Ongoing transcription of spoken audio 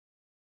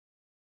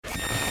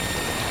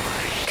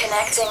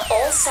Connecting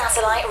all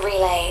satellite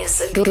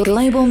relays.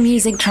 Global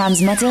music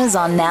transmitters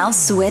are now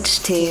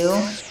switched to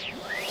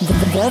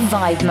the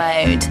Vibe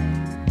Mode.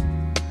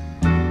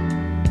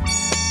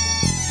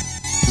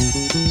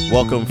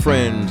 Welcome,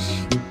 friends.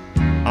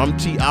 I'm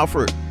T.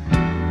 Alfred,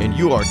 and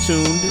you are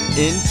tuned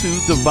into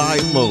the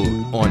Vibe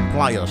Mode on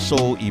Playa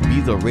Soul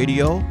Ibiza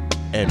Radio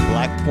and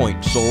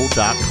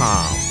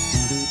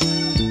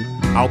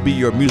BlackPointSoul.com. I'll be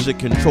your music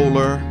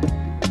controller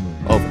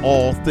of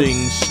all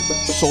things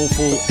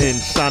soulful and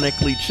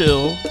sonically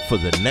chill for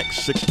the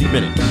next 60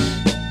 minutes.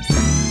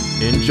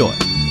 Enjoy.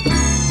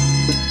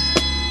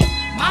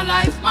 My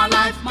life, my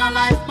life, my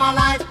life, my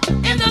life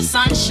in the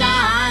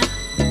sunshine.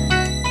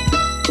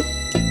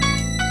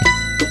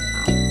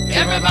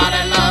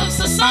 Everybody loves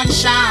the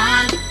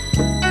sunshine.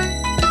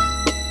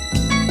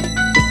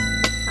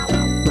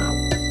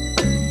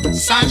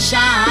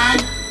 Sunshine.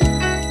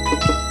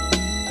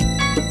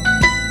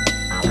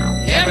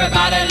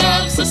 Everybody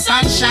loves the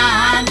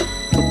sunshine.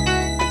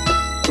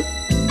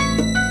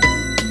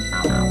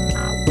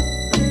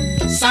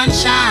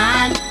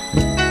 Sunshine.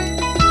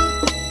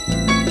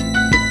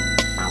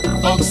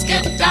 Folks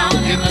get down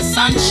in the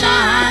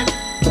sunshine.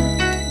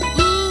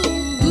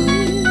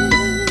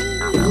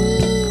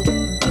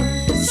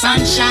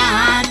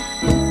 Sunshine.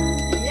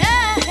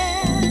 Yeah.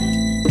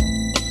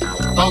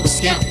 Folks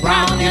get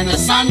brown in the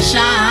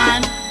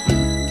sunshine.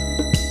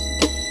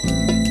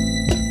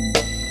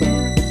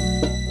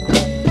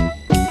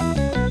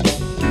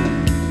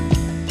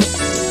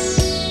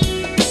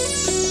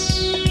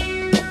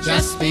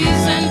 Just bees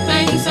and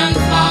things and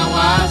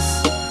flowers.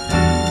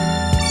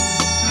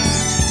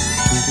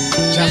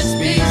 Just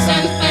bees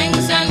and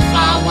things and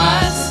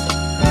flowers.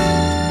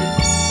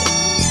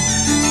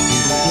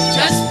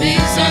 Just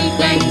bees and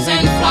things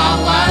and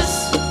flowers.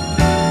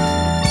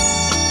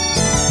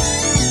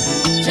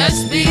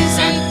 Just bees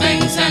and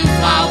things and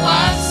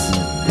flowers.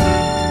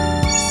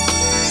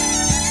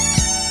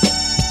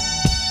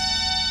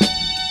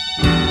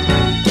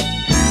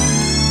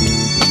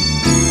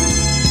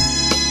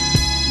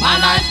 My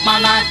life, my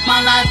life,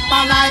 my life,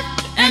 my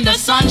life in the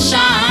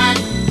sunshine.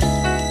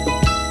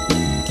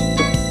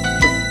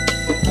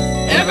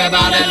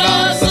 Everybody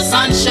loves the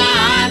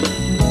sunshine.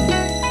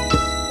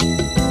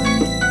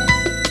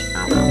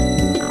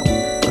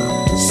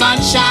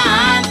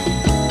 Sunshine.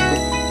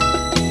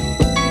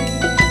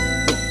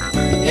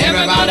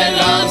 Everybody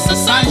loves the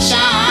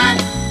sunshine.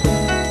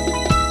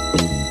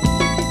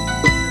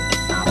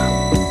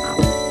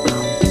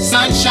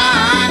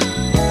 Sunshine.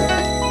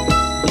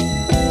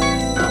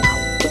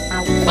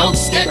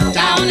 Folks get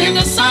down in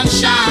the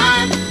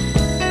sunshine.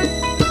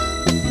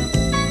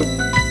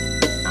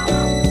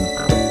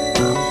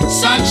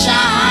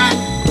 Sunshine.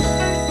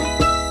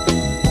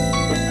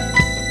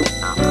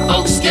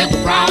 Folks get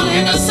brown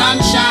in the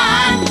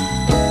sunshine.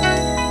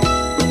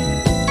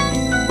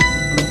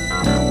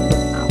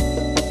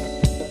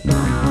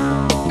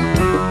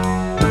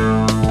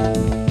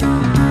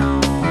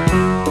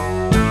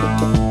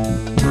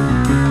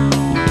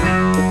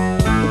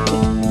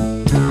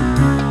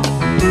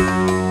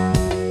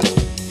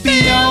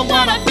 Feel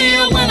what I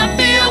feel when I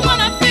feel when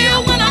I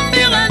feel when I'm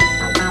feeling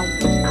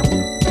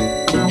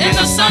in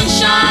the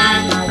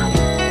sunshine.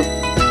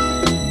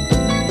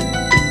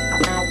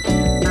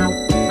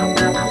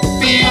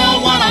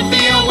 Feel what I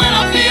feel when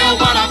I feel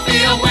what I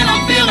feel when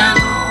I'm feeling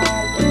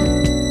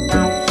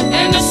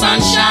in the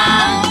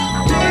sunshine.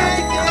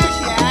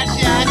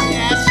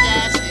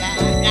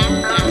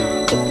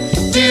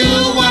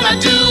 Do what I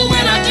do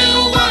when I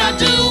do what I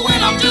do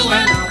when I'm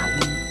doing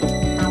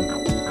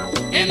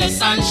in the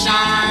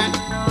sunshine.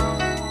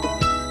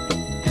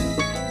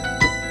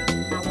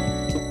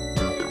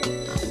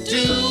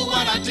 Do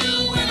what I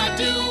do when I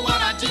do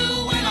what I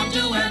do when I'm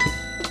doing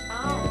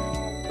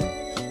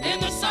in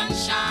the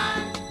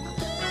sunshine.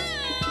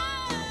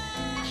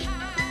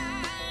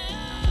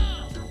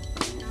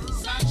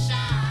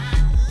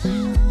 Sunshine.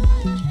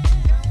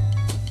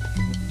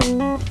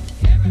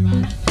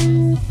 Everybody.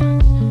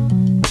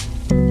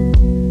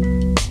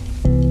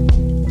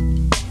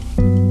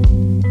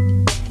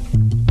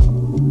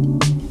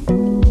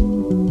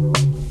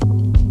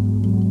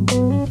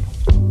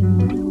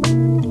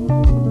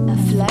 A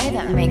flow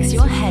that makes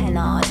your head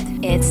nod.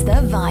 It's the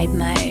Vibe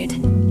Mode.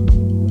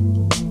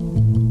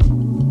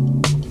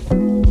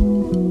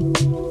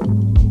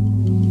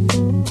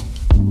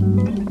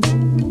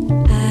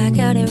 I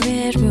got a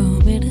red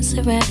room, it is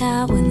a red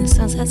out when the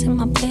sun sets in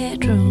my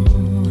bedroom.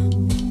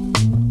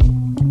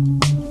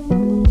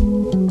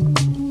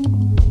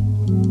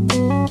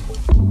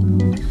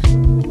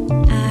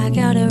 I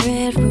got a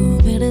red room,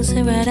 it is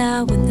a red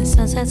out when the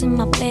sun sets in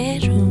my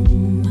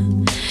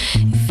bedroom.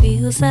 It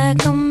feels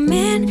like I'm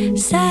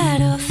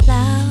inside a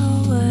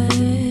flower.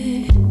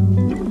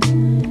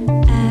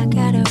 I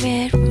got a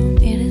red room,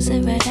 it is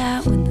a red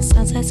out when the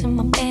sun sets in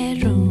my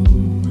bedroom.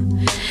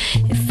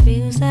 It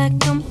feels like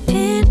I'm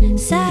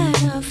inside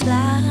a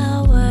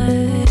flower.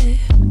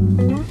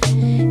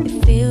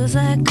 It feels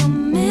like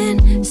I'm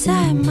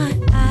inside my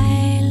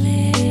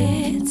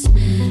eyelids,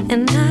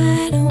 and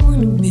I don't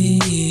wanna be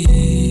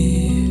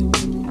here.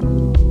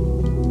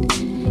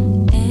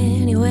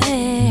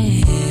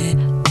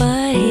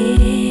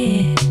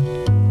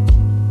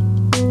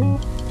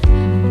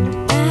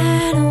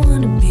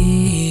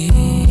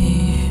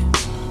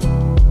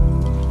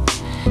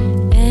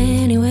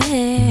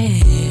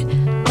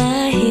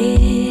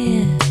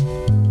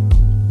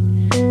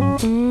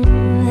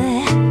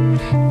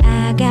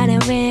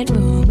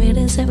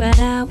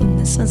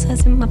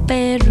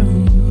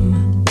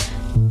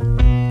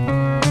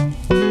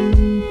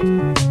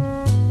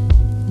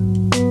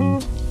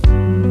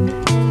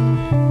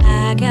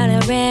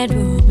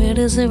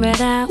 sit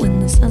right out when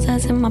the sun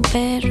sets in my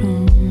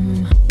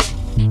bedroom.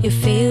 It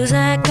feels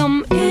like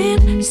I'm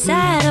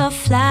inside a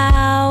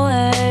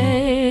flower.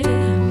 It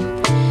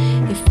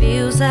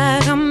feels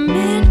like I'm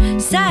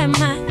inside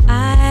my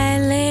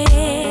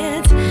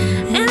eyelids,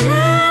 and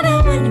I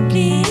don't wanna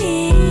be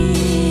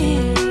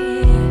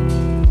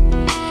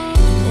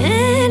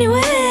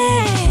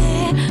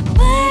anywhere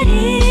but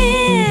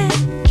here.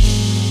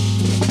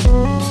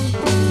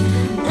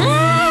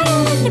 I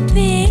don't wanna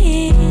be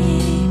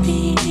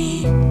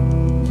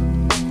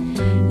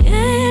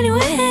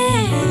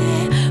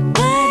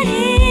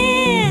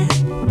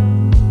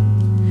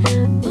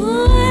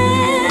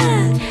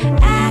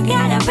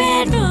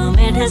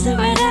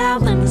right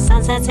out when the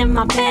sun sets in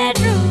my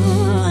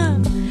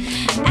bedroom.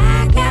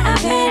 I got a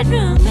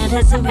bedroom, and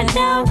it's right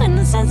out when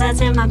the sun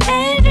sets in my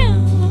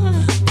bedroom.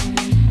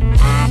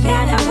 I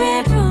got a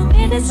bedroom,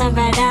 and it's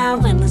right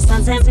out when the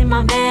sun sets in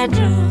my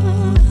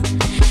bedroom.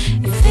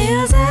 It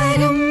feels like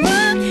I'm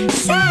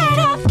inside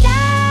a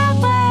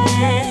flower.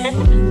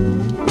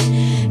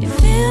 It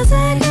feels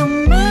like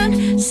I'm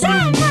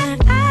inside my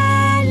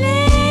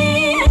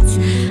eyelids.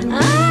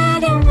 I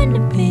don't wanna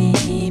be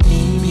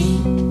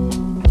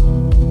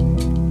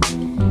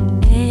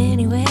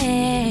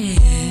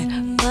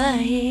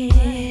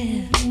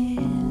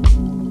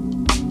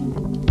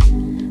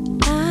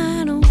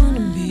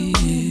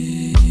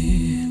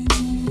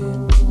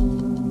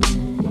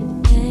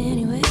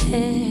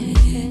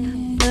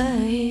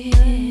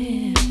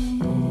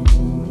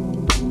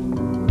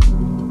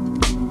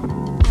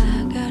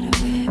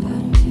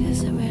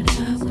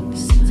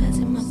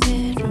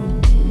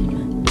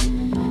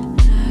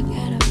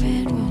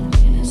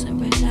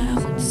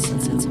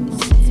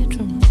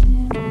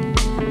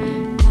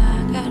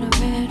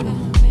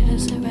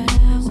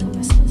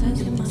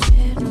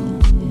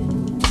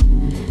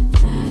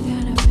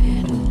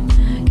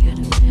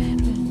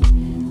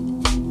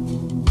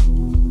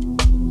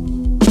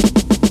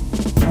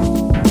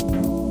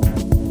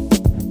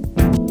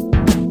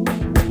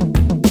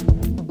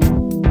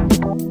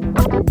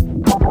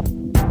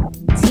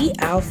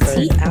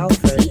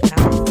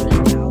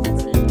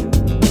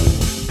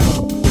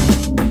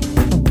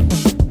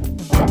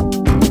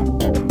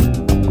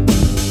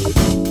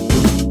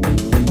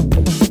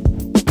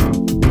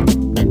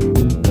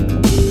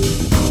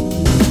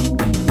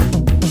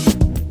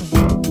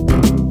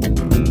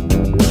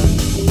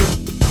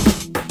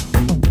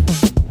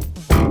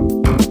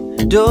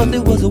Dorothy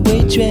was a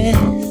waitress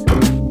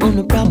on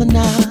the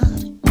promenade.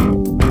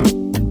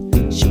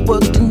 She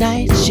worked the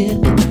night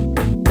shift.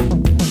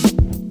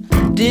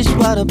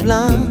 Dishwater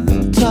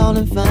blonde, tall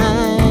and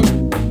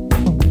fine.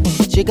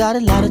 She got a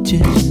lot of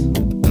tips.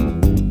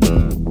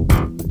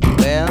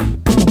 Well,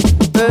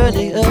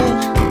 earlier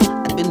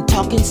I'd been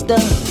talking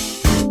stuff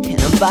in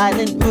a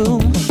violent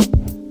room,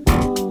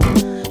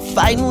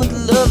 fighting with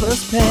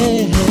lovers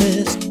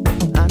past.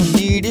 I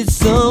needed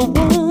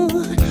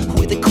someone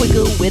with a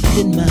quicker wit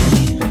than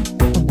mine.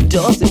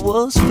 Dorothy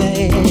was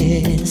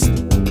fast.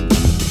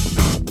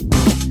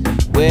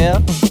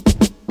 Well,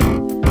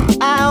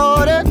 I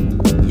ordered,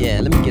 yeah,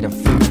 let me get a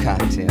fruit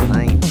cocktail,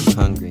 I ain't too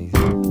hungry.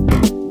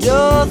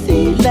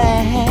 Dorothy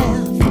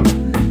laughed.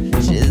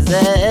 She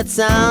said,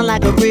 sound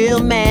like a real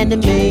man to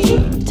me.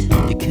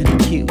 You're kinda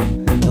cute,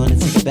 you wanna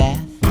take a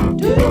bath?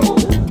 Do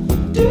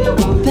you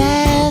want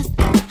bath?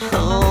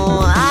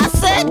 Oh, I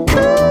said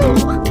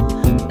cool.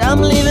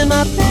 I'm leaving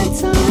my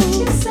pants on,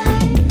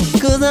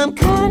 cause I'm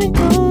kinda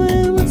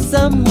going with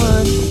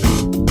someone.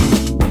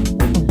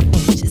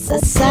 She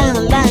said,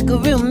 sound like a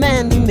real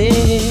man to me.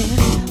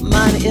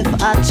 Mind if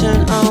I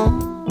turn on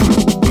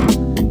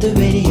the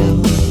radio?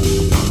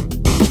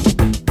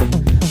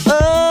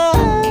 Oh,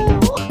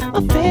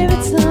 my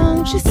favorite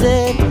song, she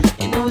said,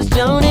 and it was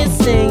Joni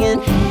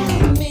singing.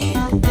 Help me,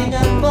 I think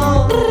I'm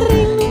born.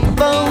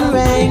 Phone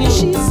rang and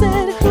she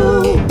said,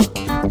 who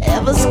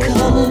ever's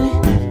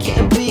calling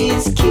can't be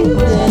as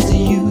cute as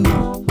you.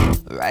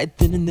 Right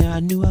then and there I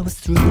knew I was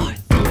through.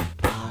 Let's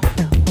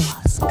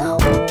go.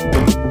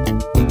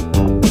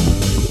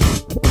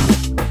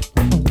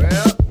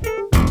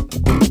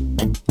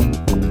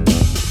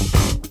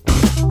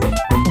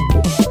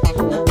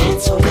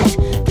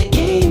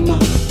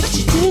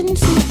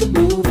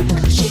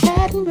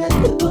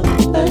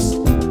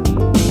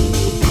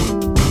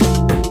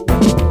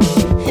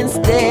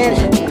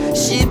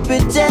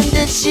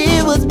 Pretended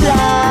she was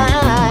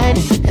blind,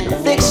 and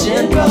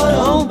fiction brought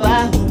home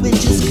by a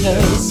witch's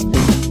curse.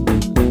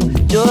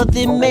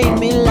 Dorothy made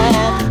me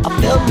laugh. I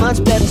felt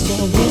much better, so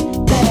I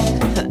went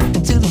back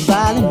to the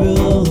violin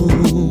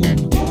room. Let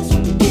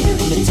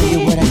me tell you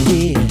what I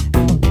did.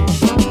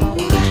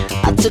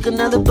 I took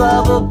another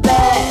bubble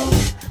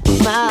bath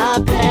with my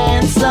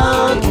pants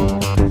on.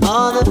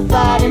 All the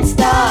fighting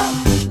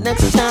stopped.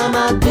 Next time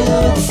I'll do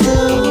it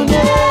sooner.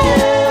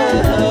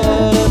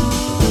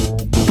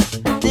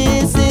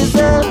 This is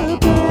the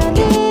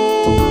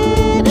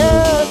planet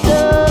of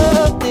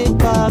Dorothy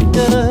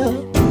Parker.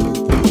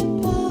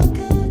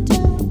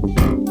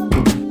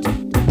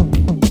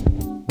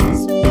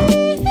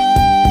 Sweet.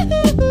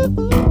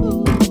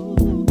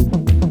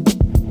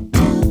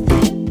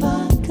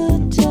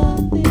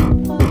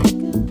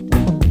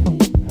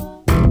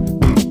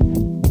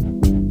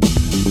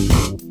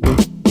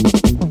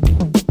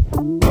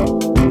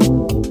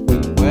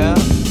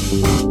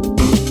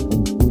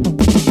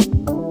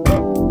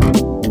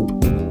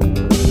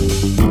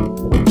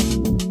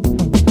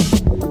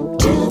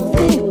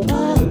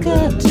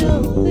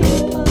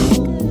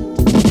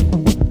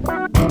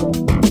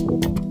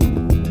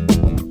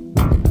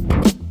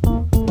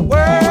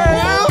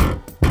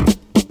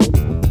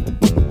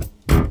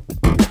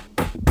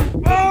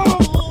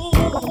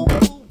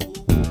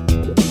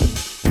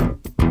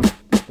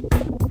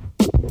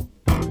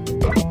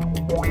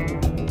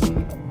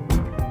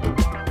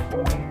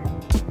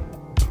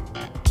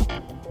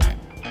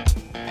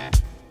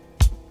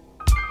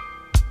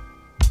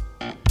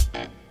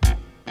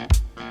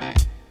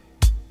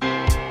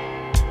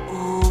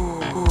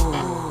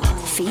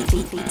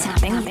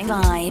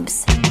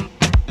 vibes.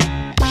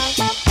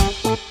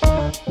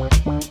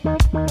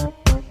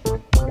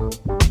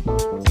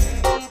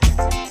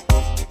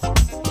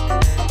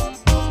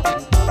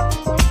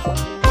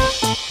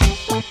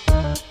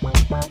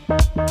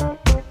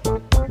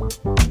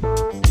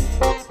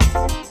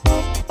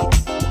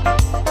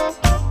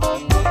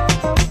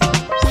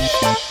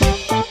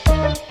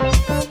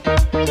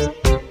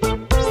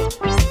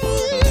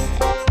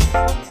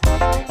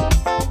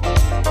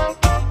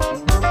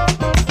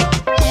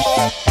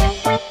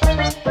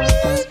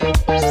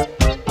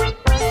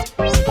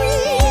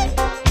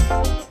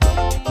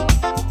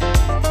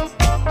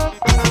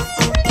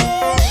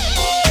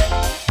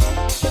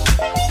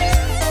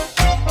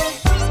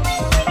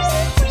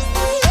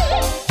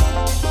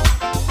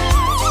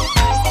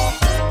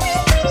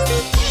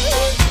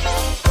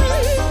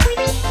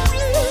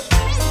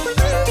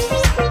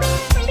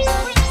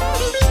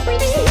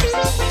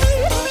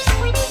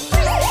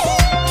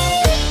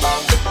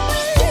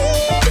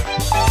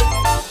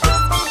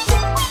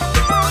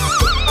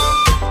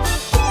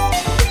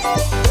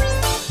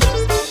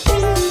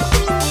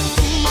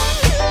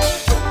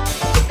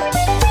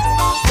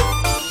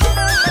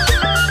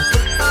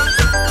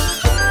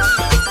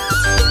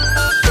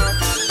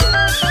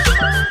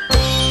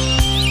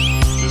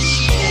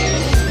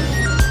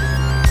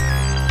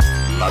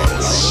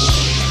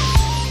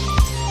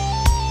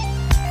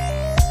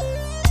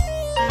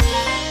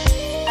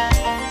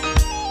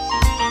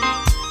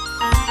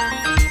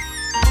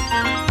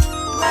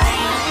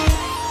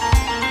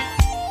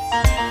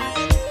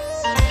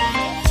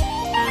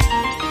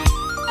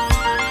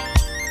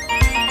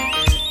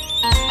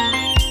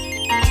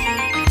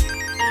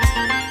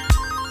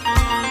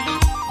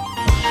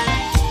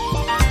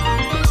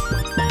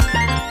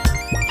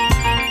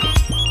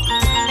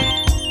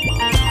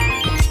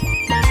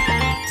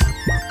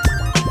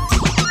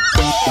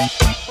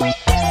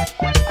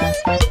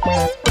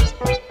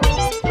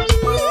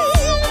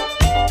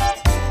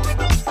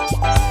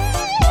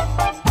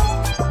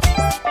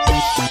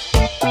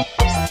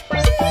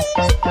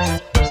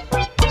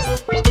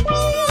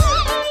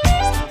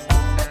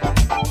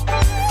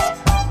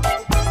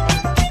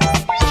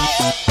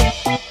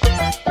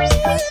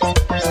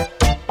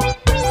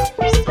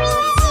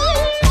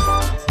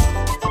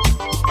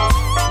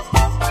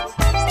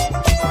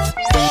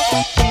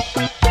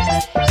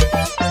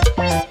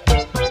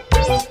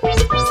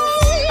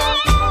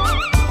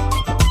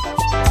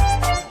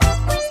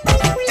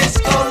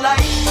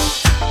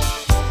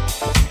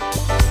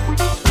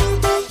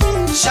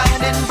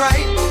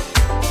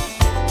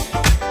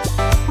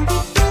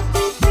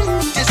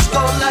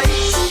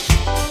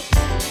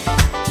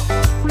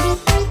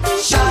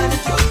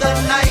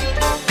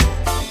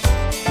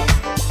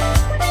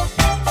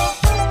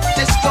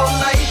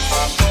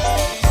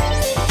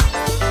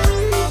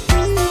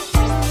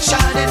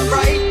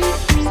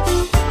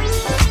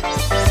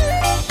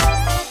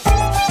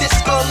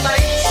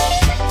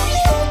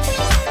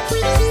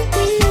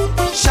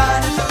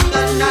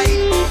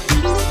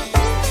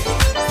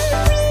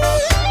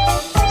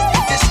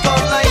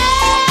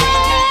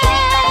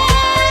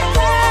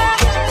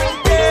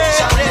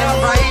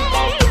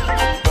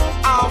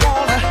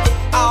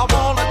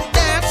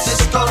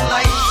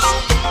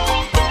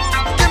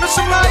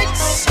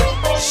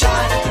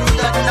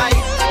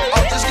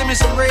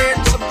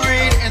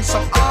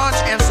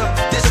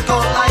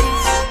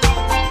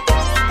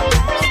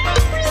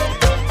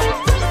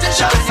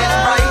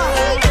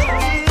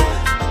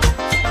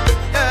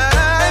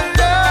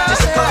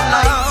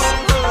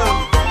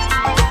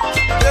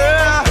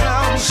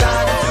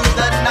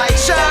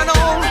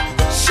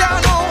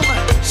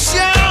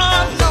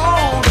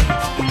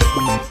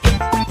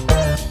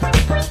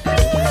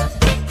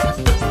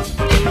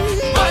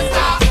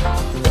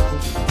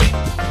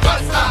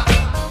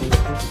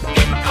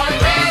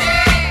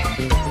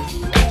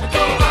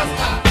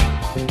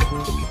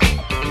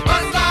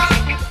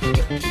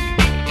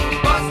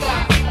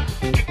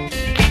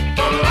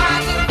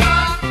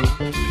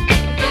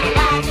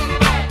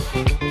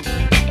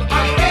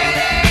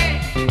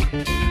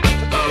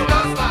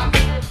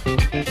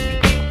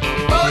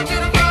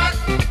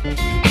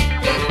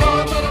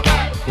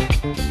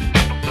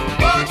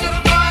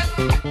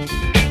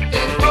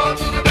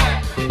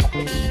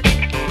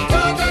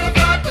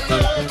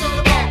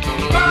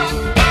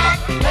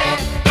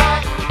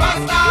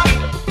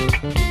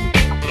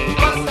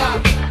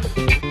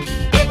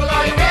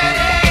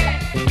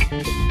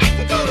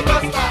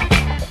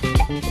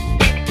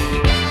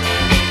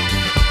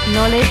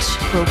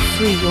 Knowledge will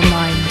free your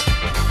mind.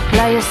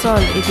 Playa Sol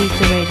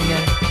Ibiza Radio,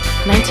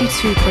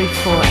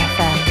 92.4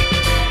 FM.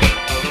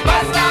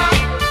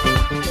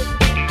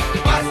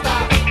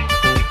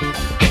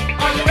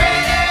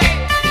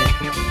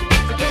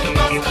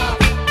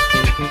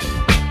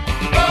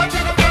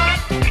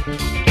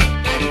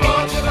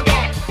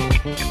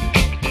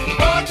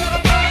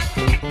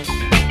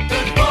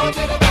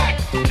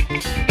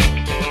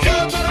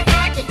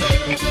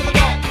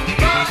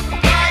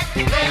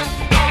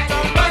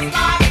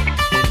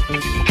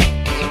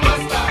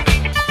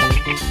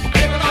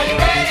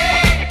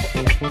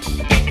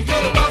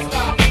 Get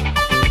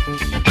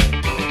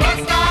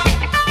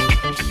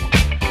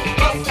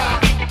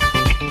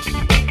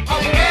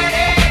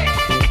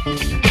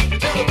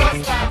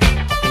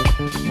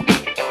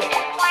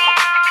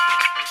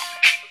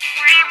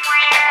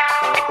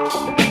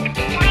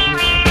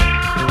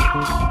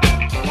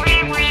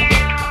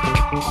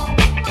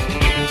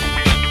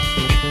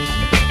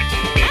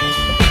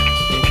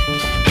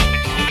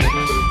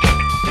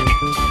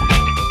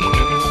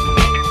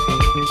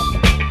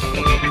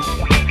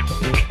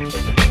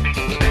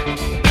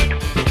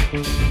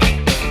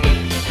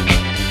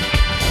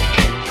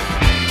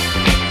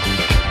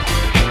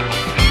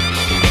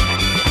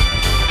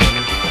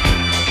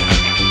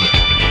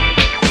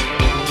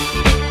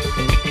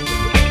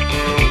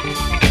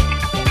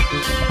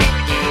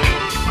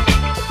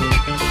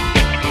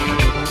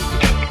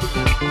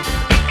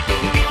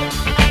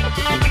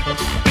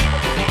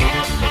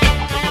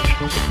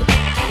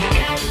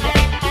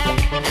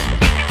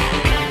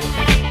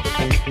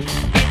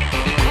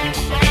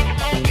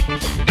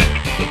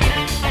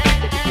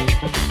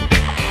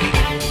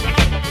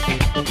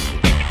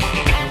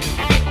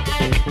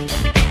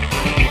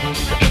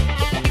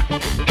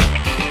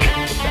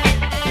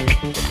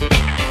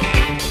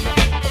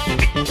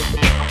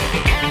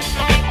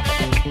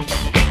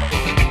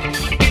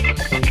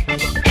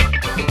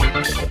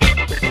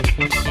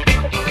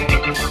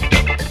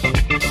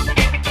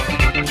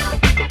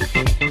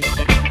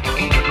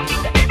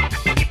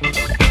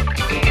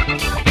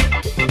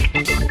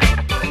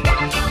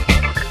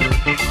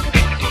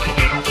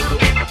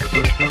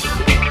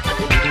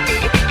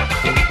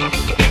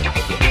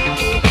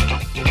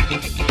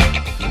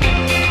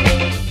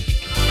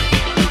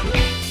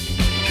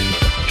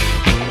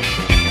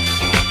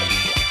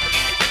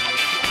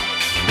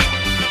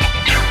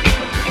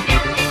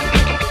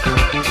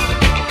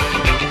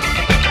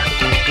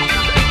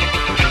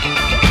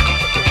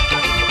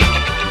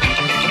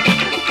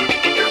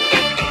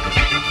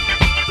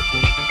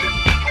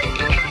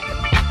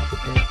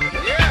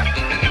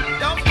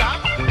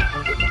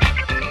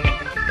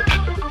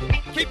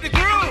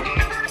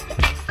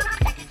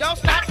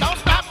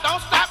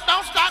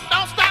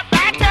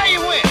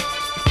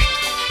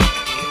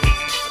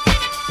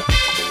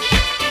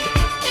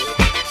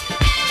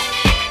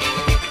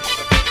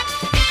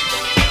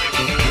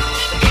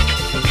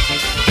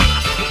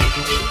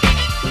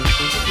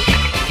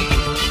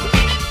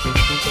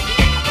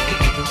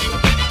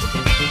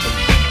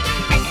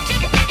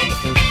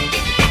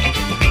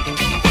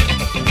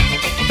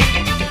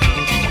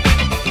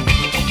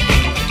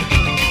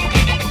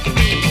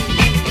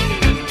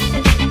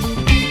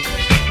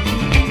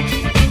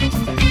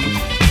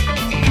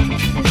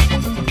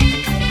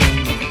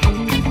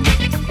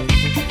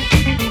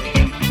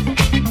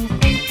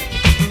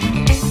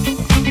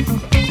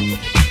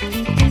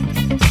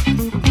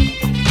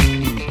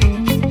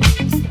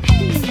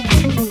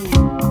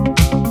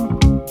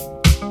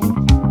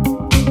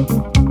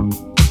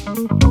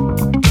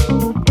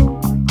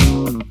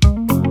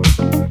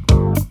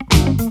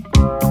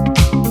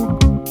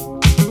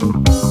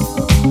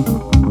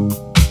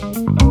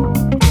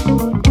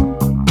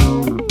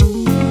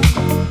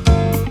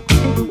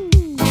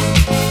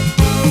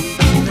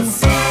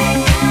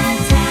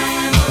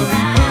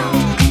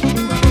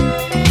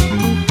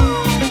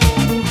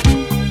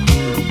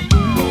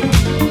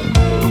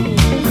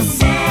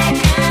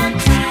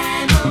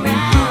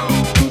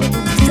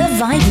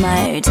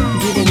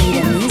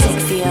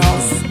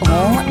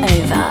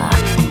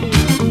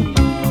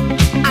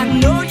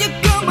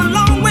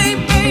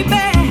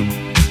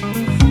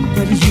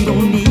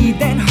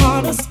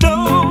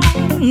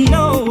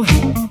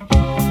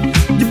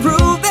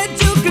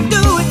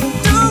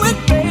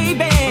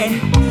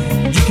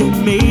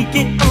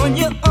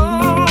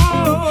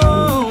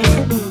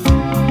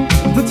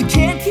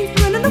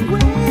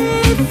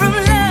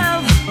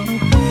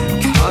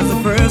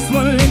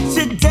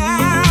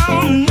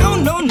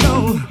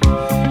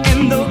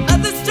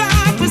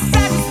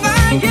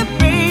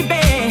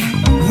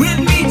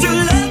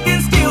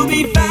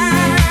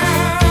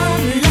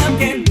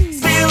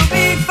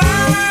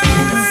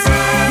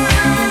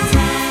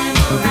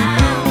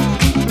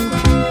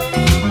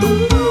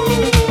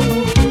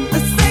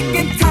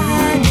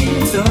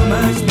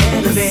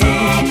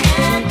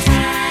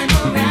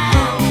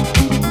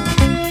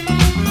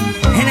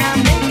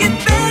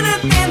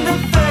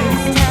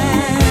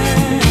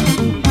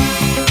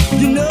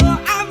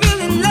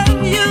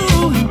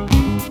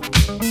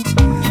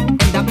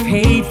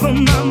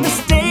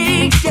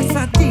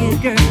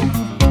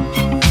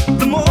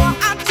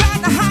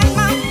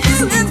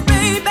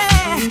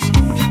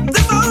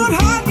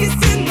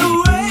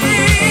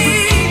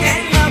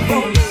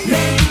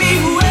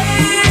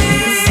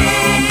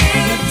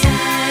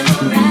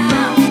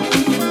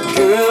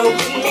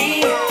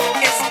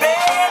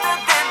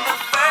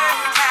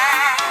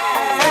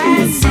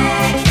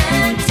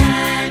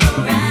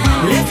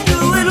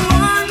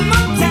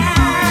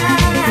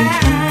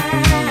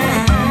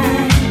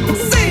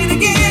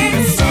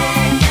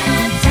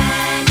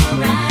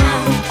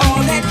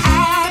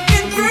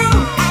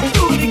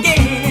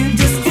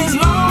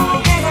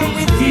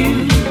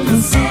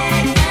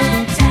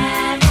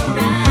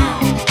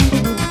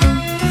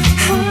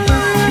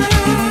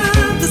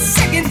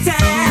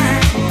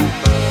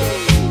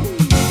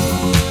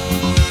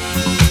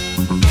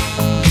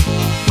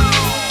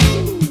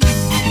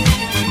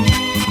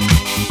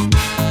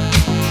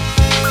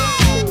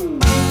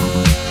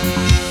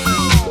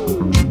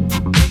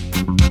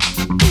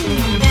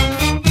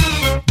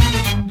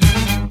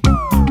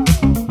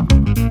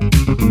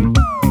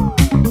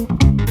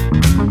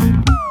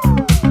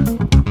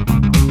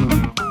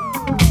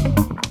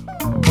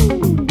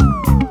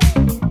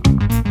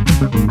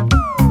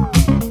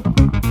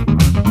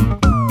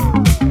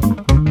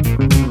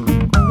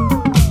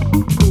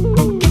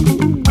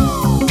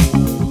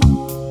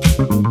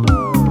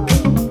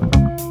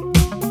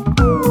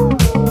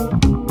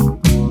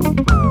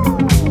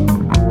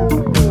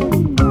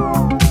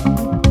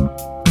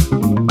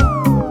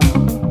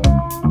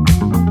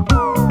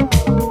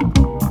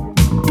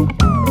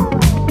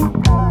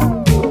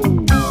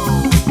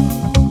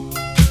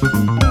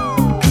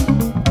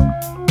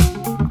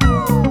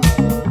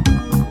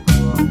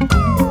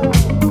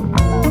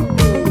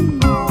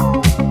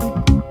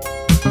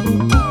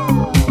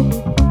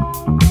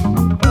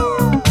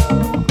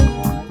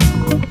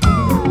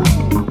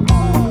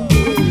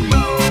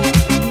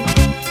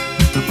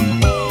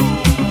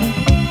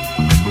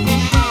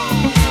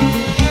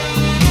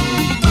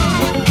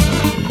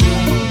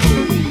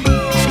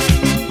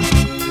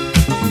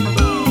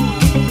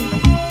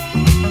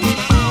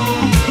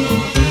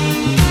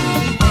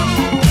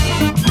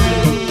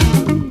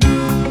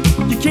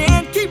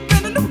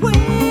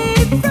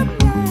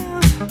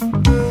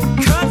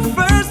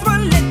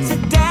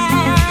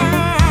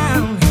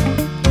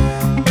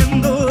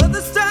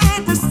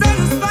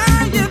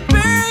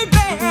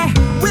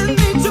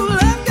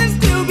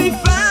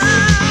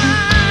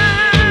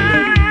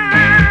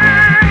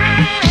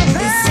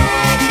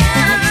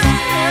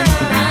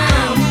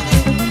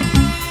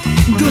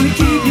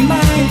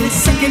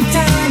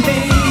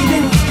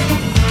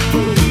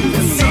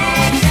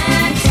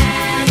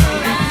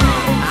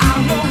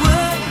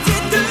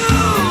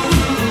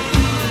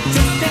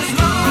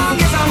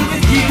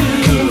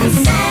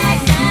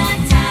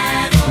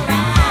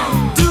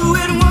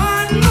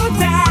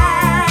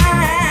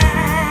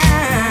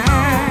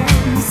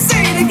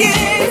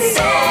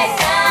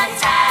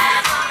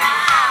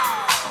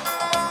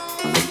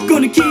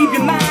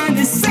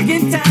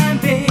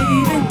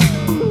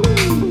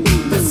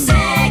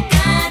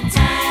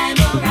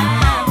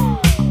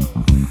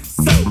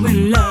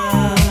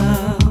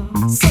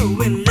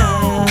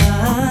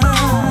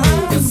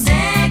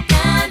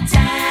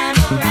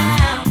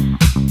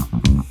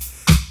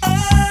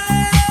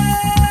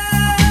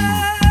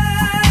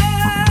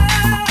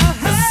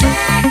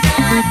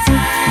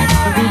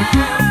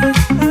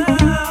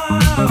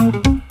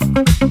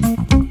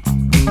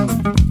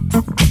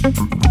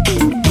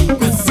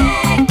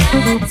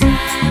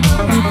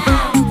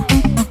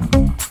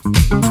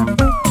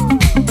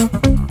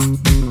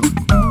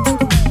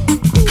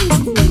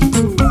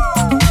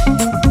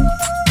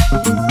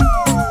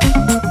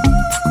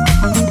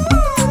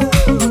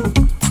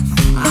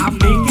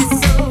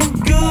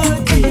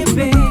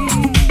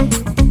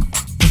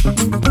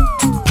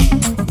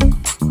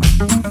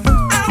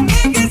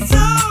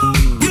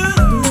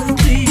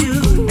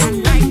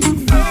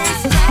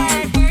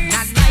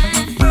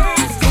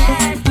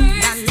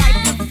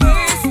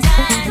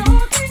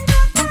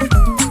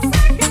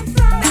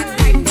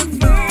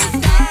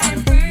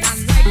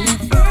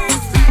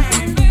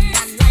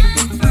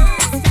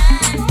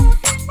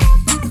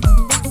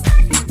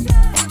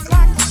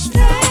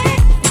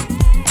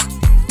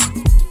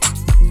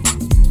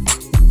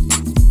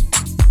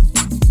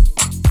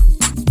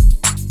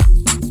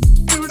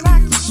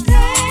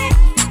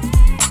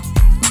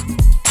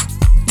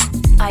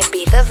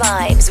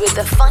With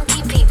the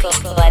funky people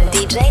and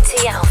DJ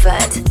T.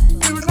 Alford.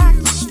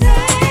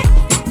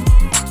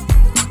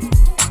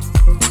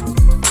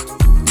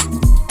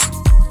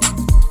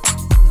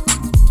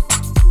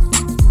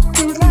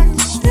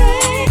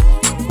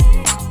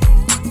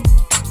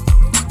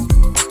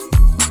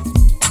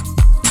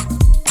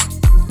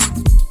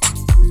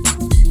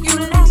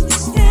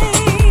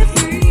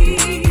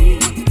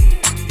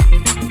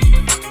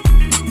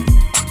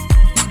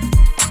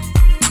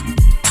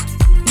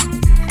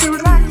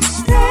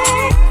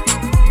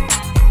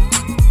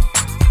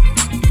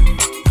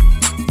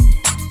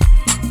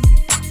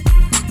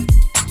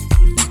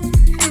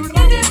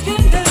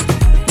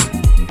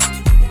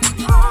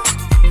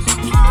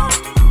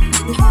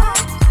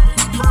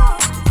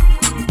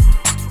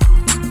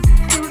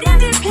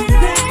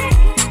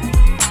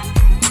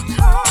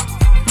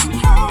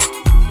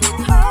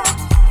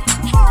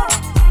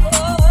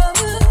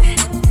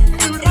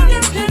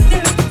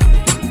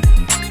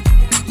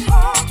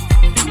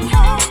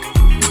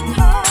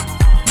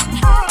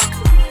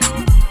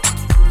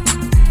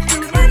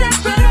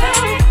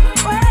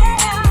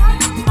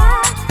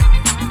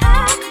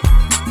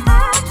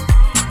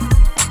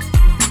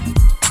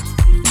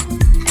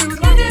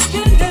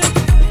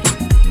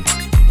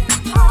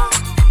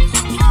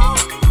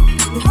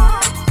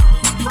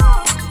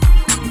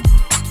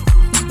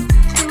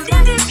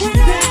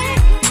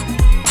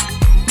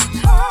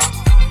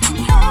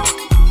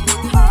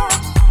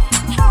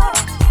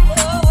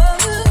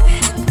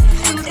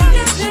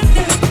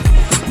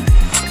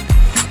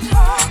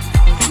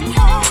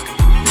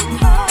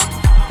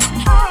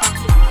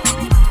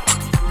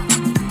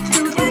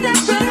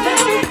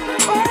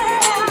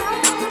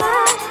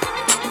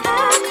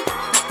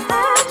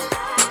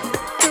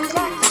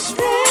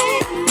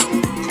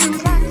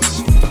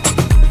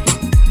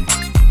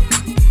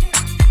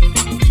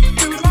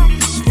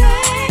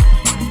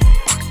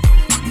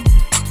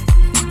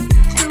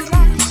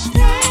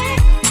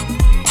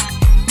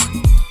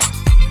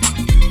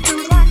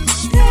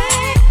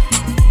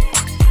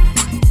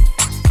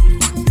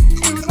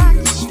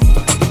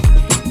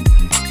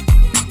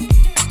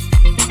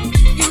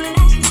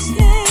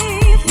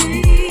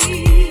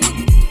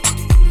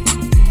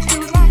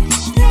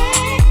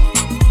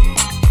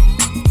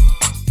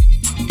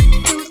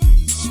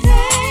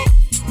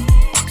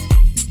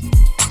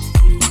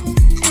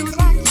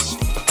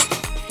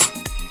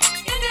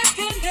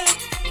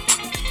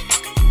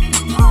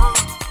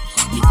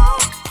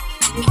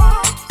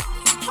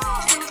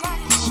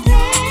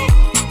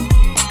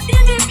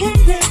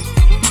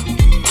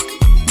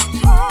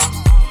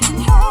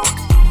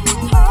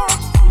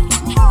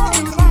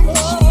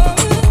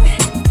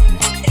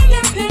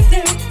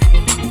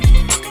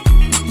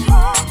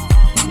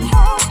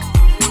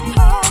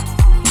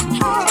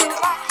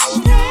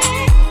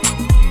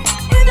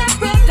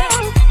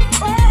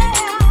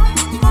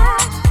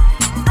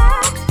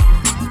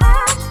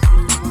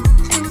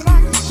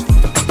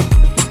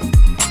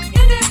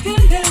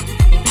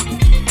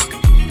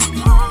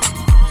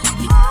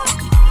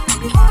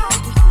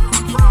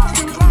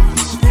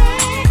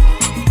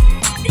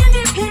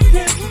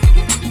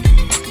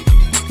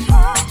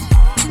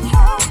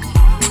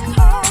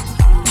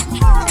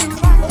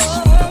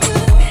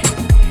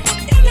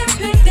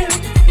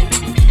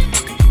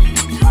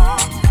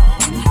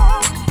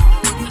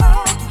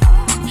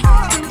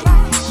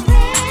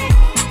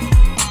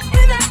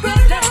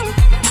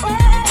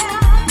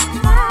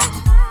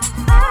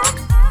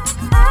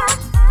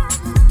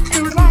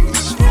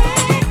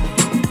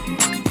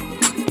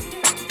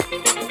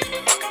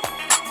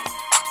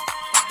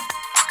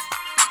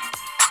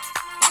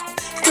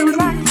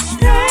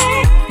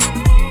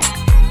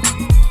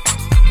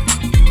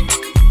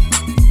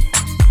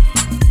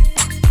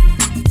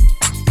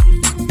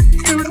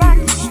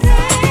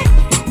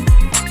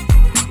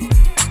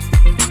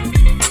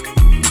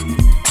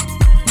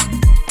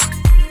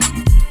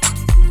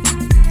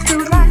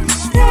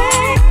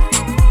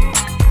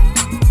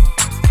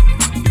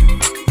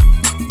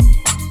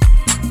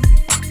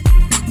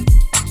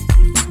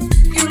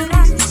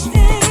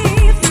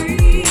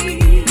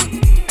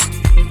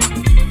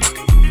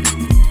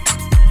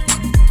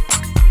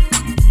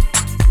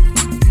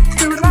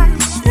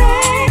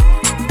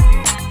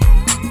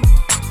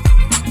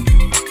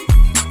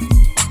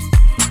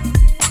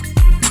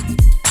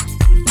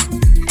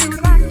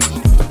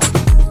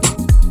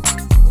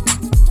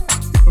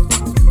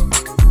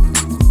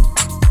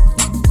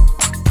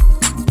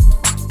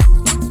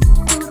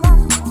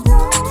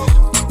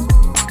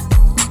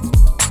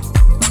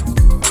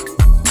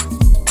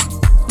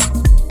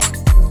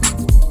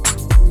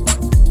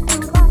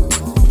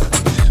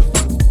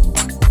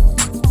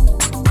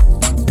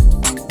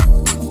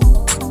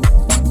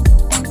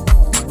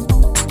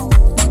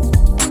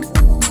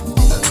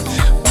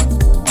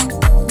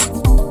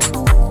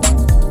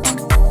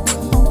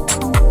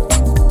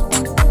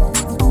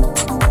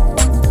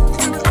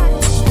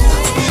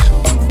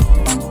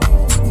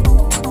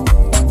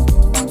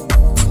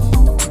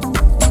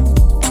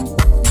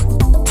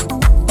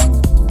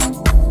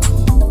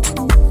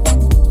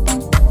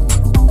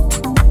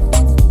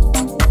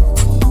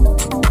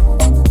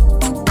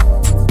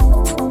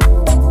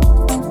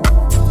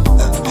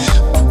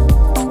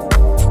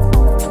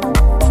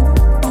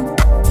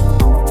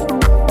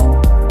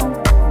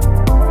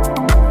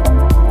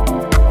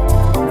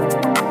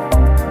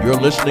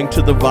 listening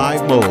to The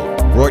Vibe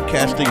Mode,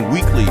 broadcasting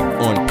weekly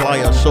on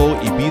Playa Soul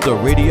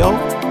Ibiza Radio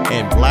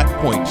and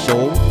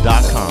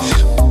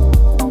BlackPointSoul.com.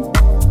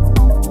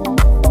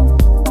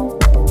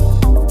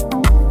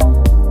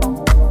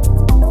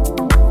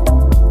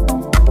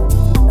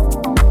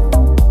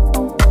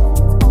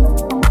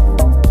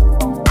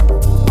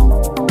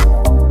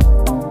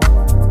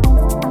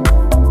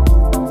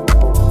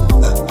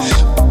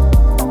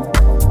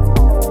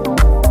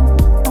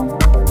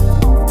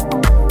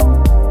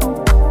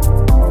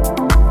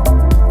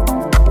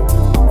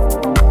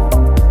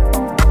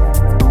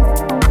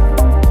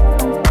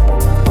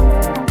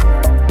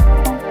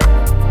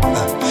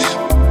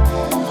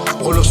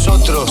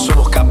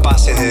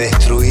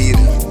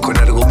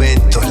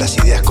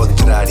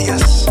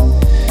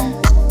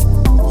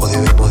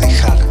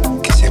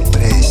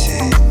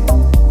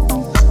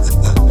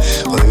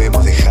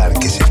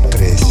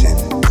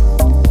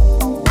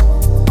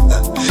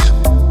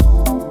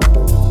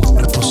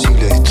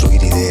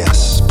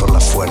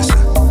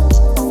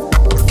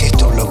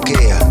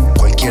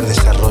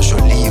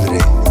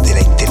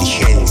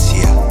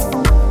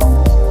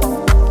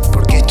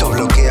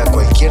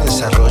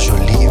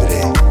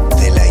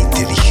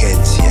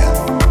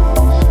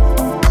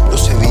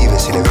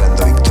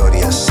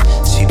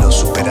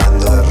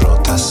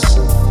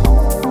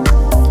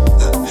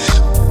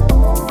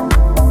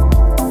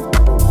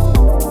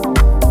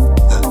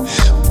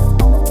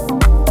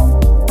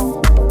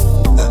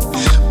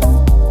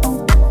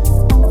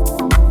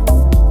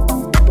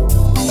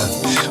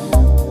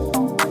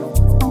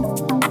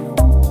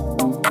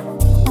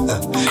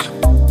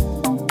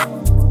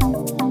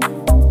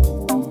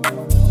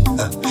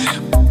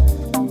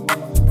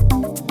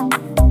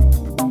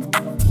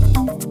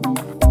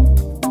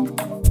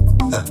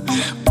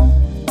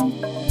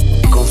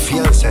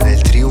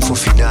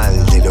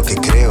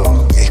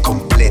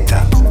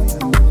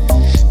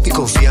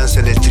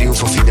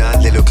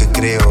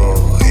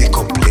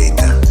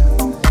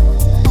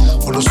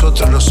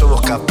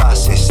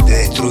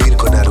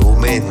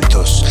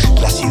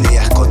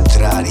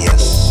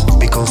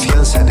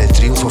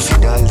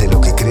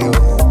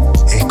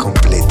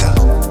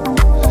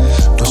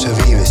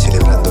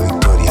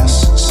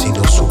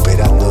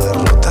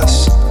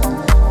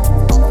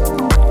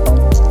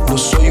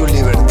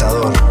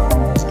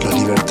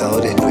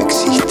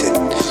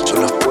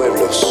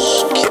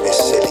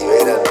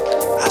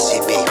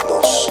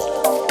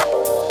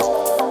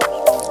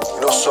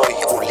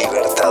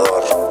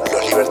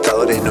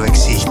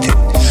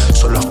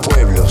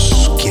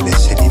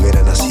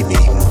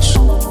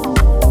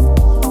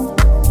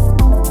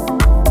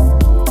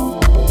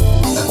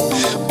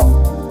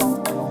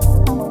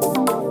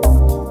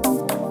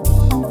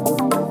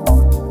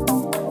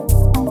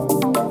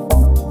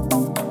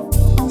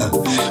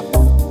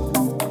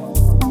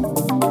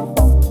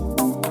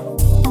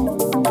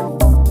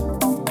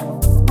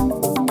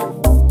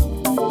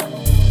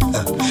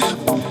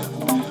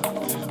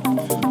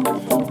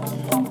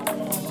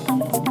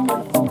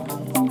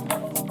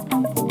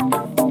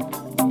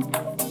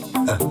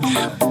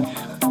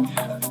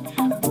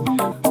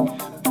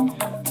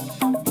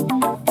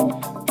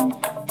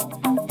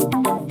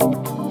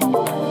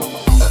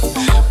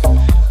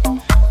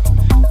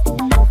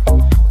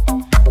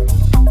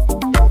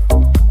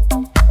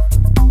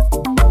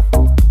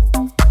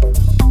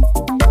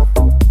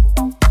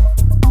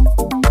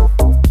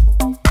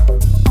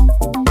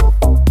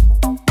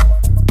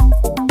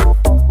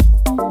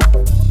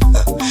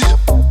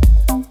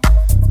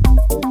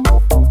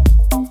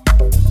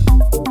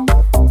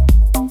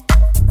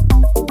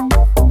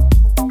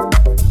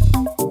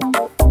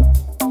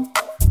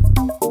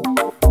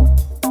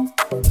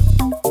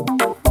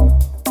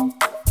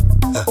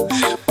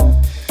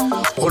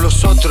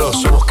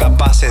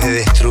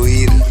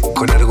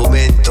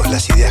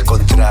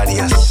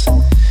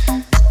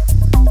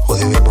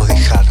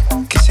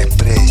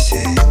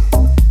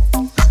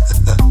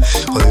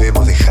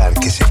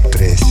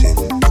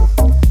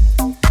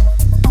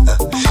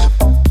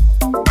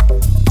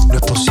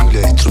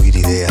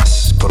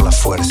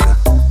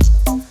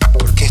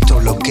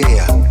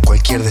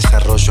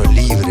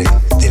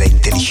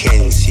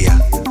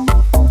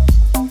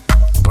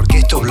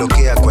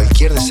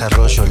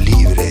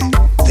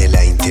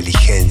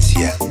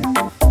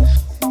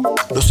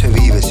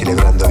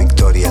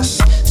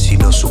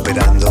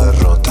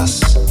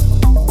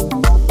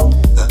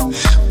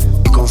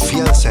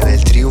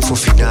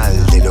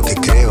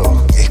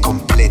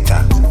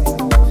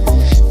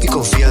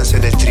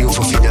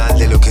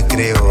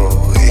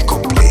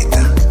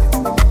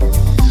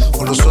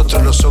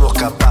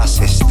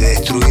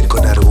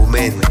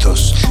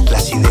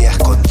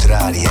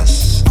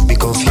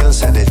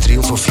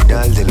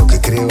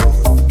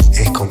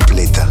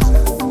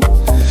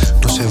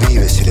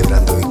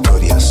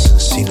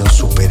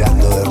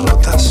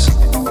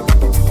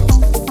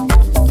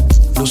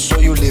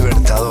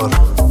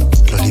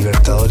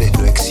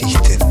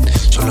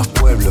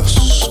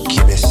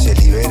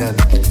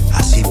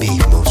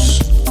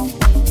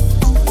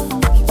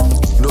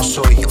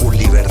 Soy un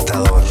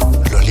libertador,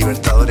 los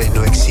libertadores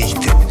no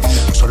existen,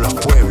 son los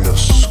pueblos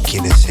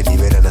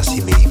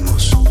sí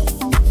mismos.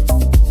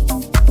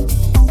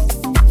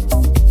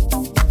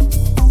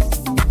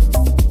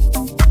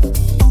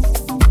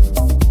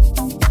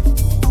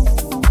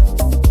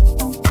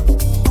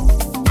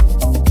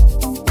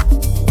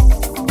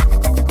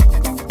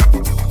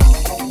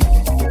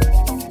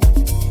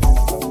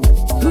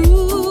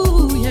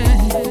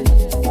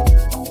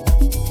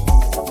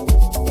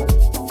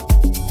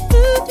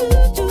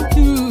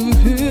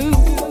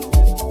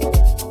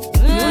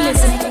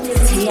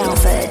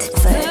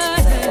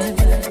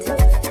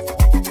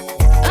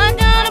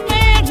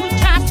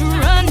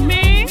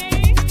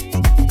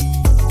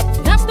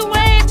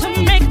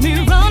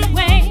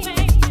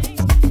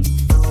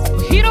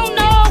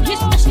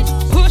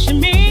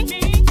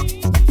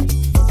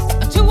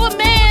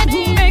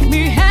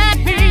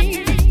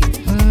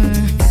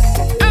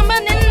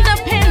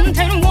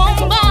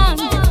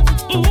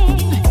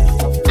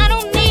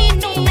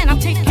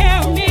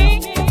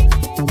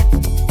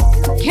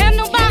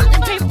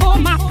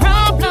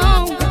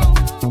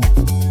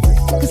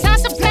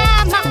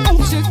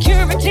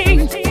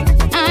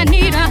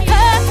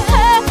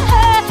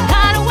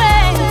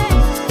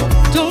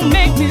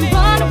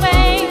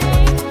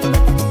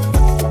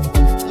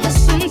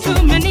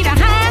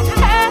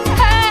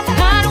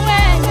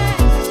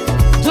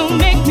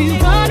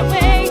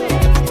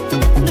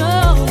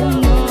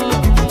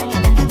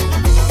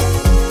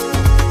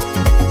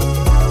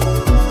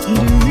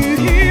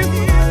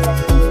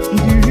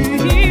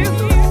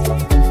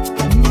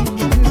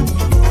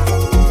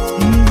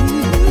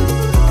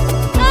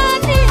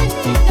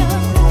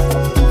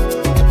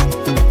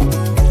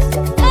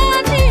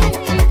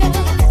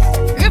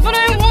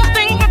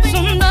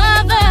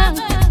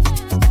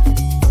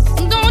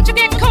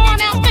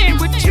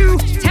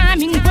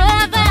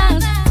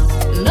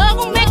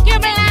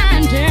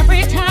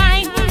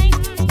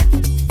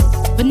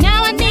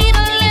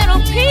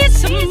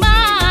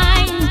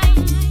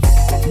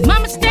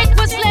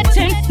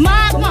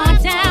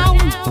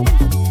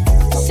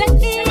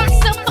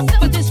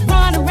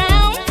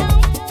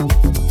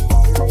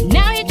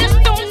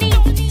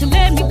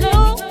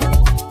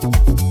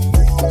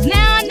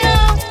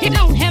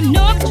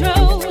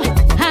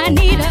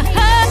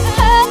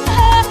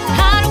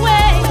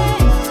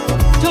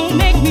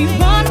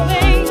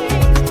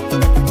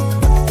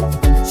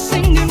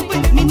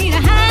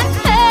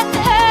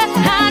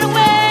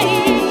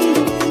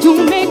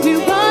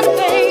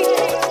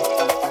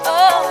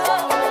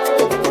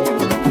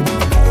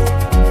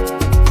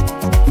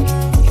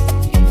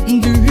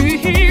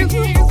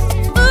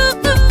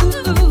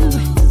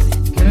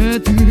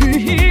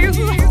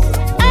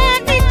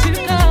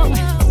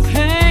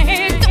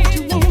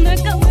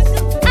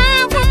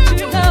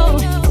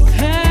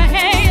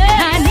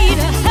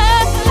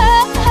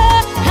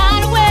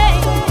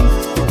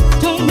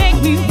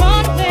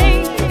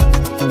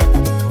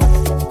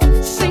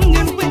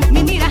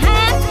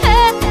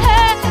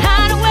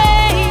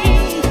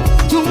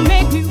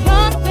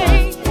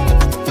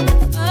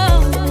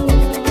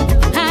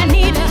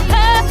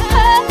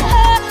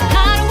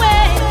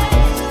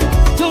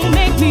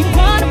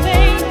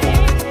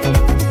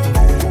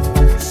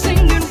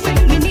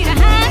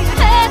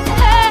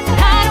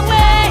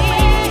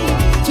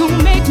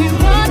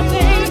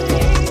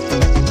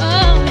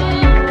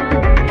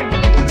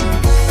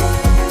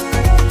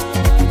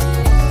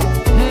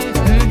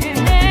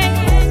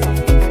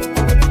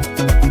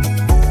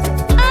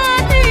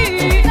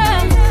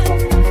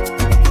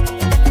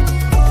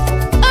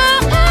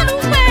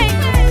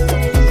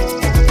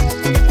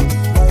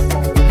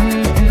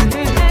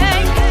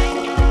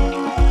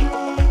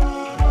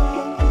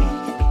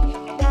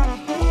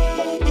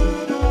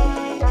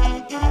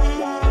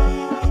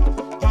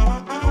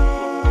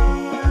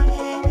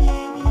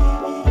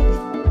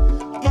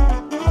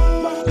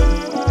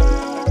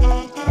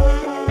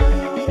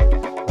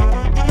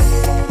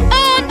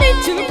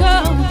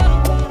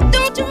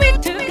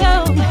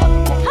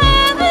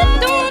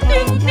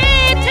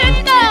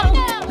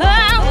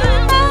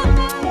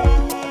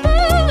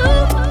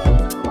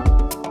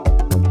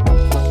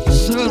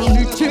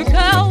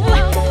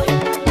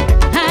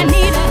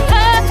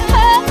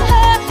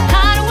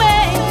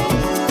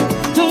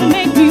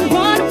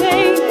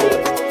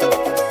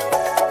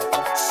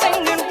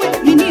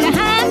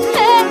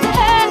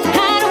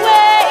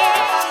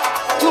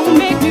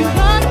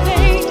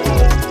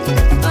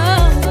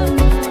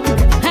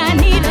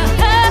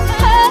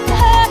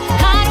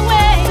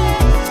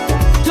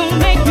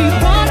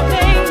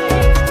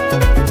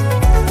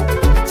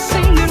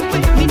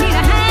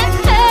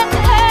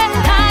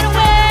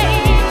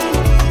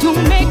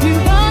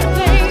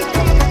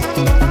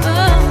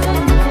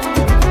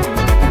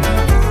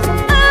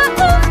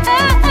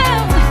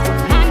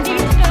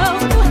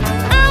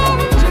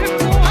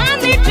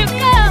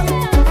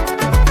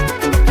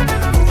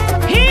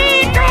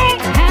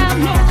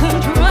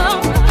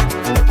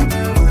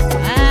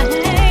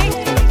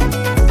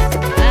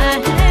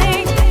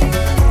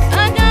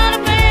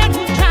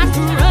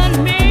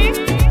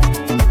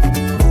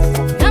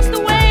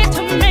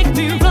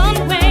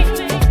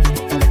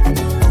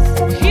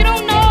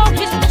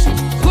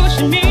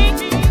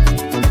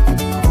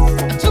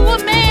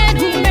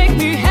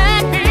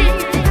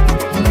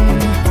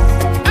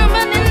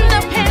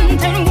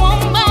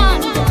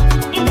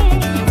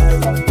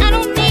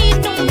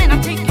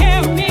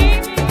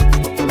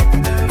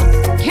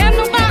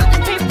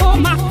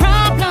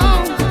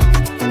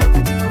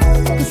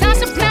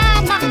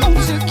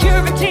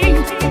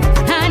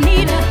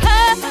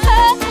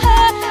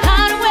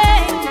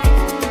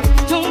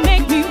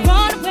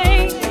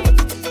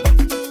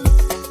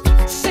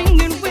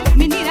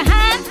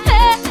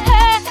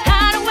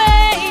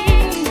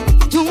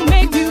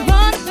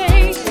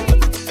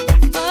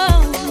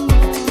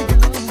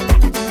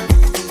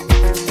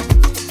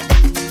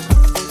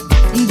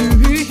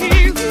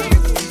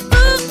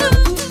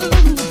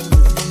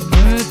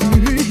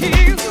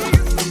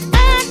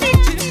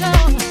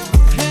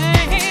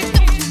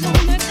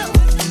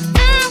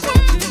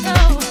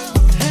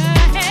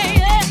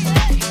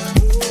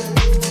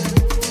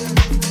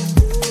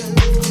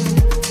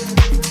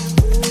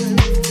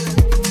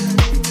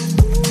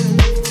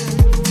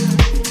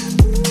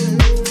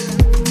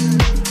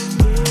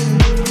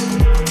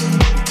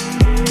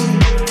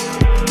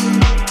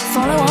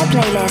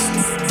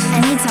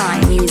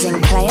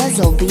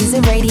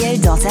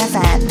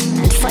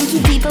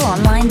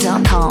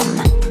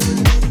 BlackPointRadioOnline.com.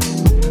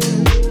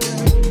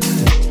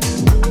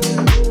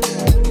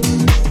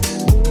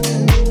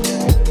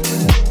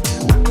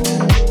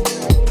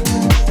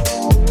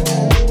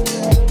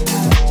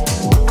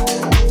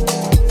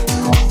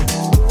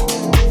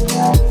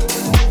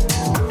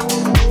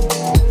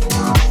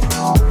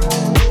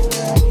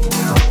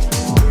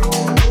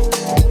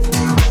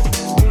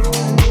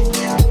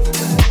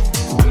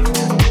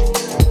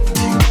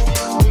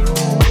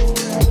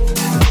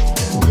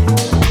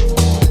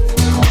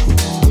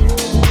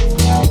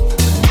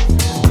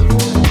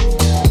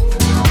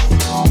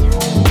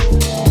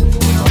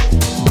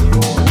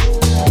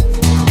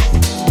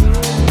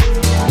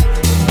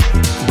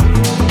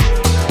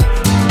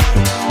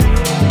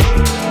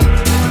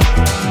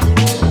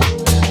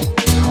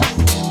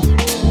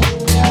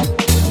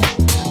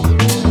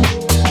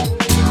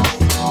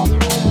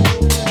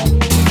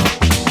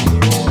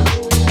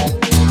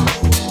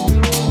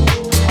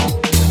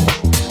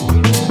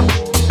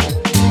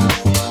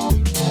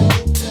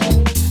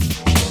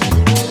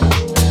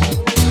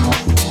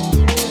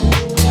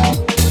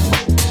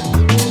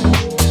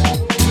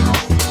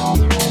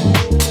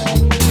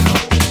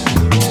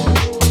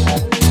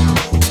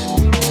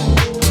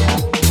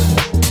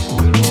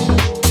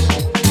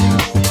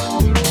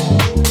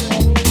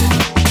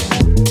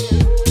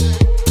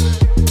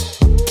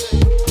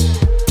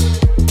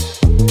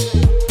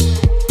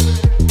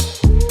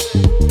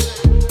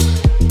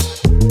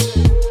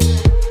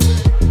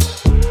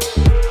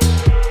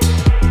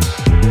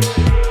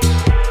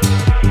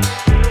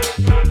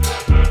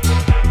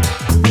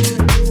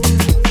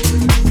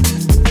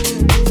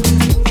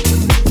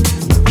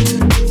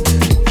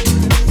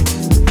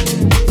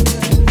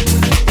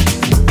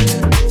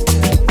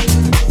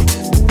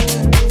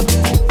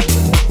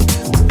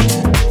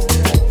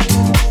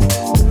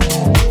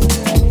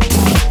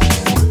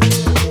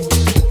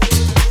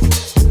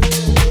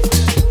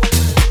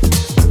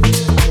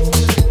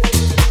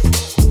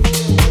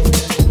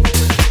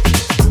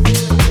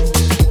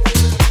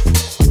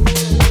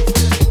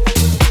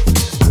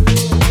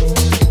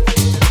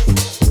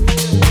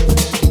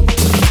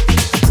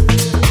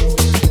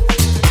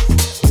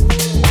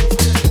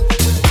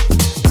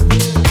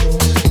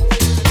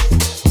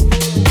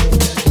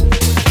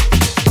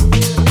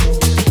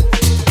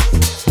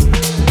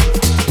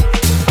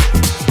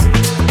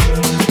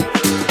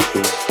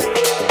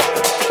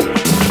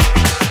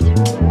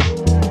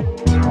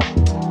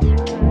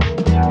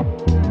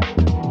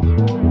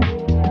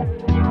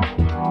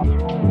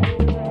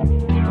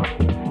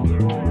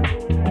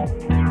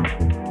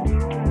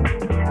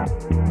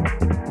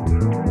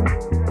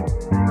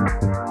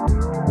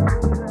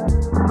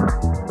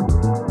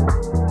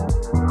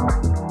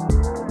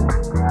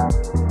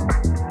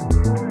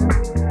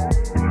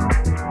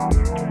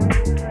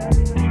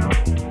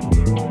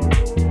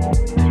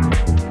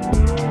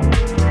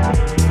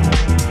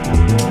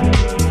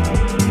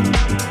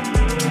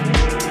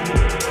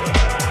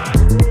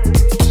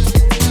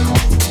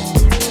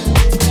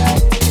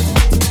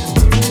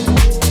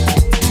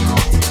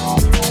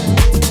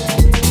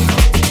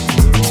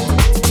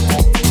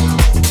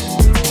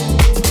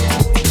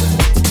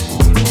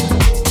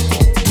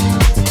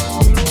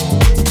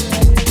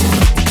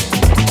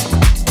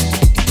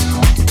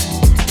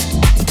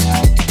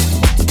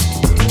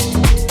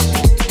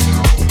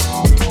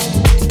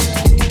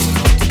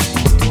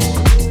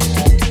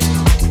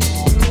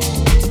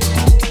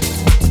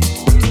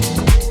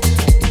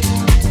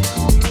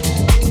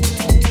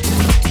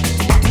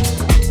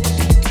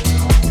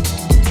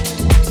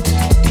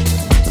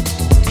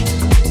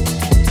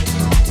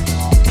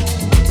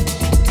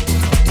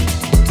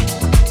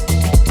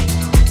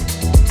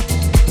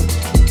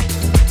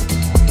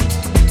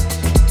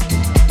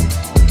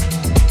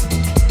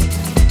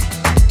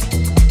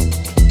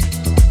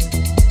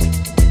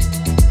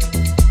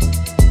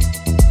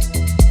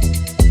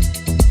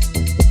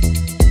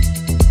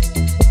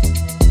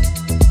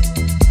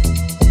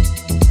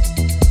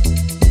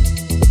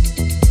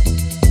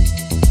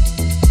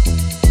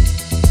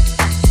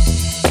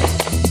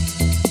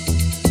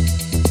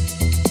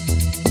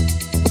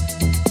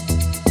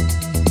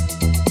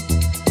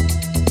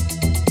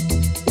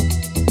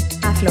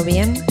 Hazlo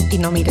bien y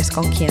no mires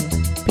con quién.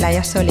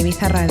 Playa Sol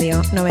Ibiza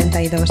Radio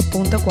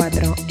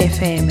 92.4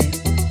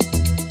 FM.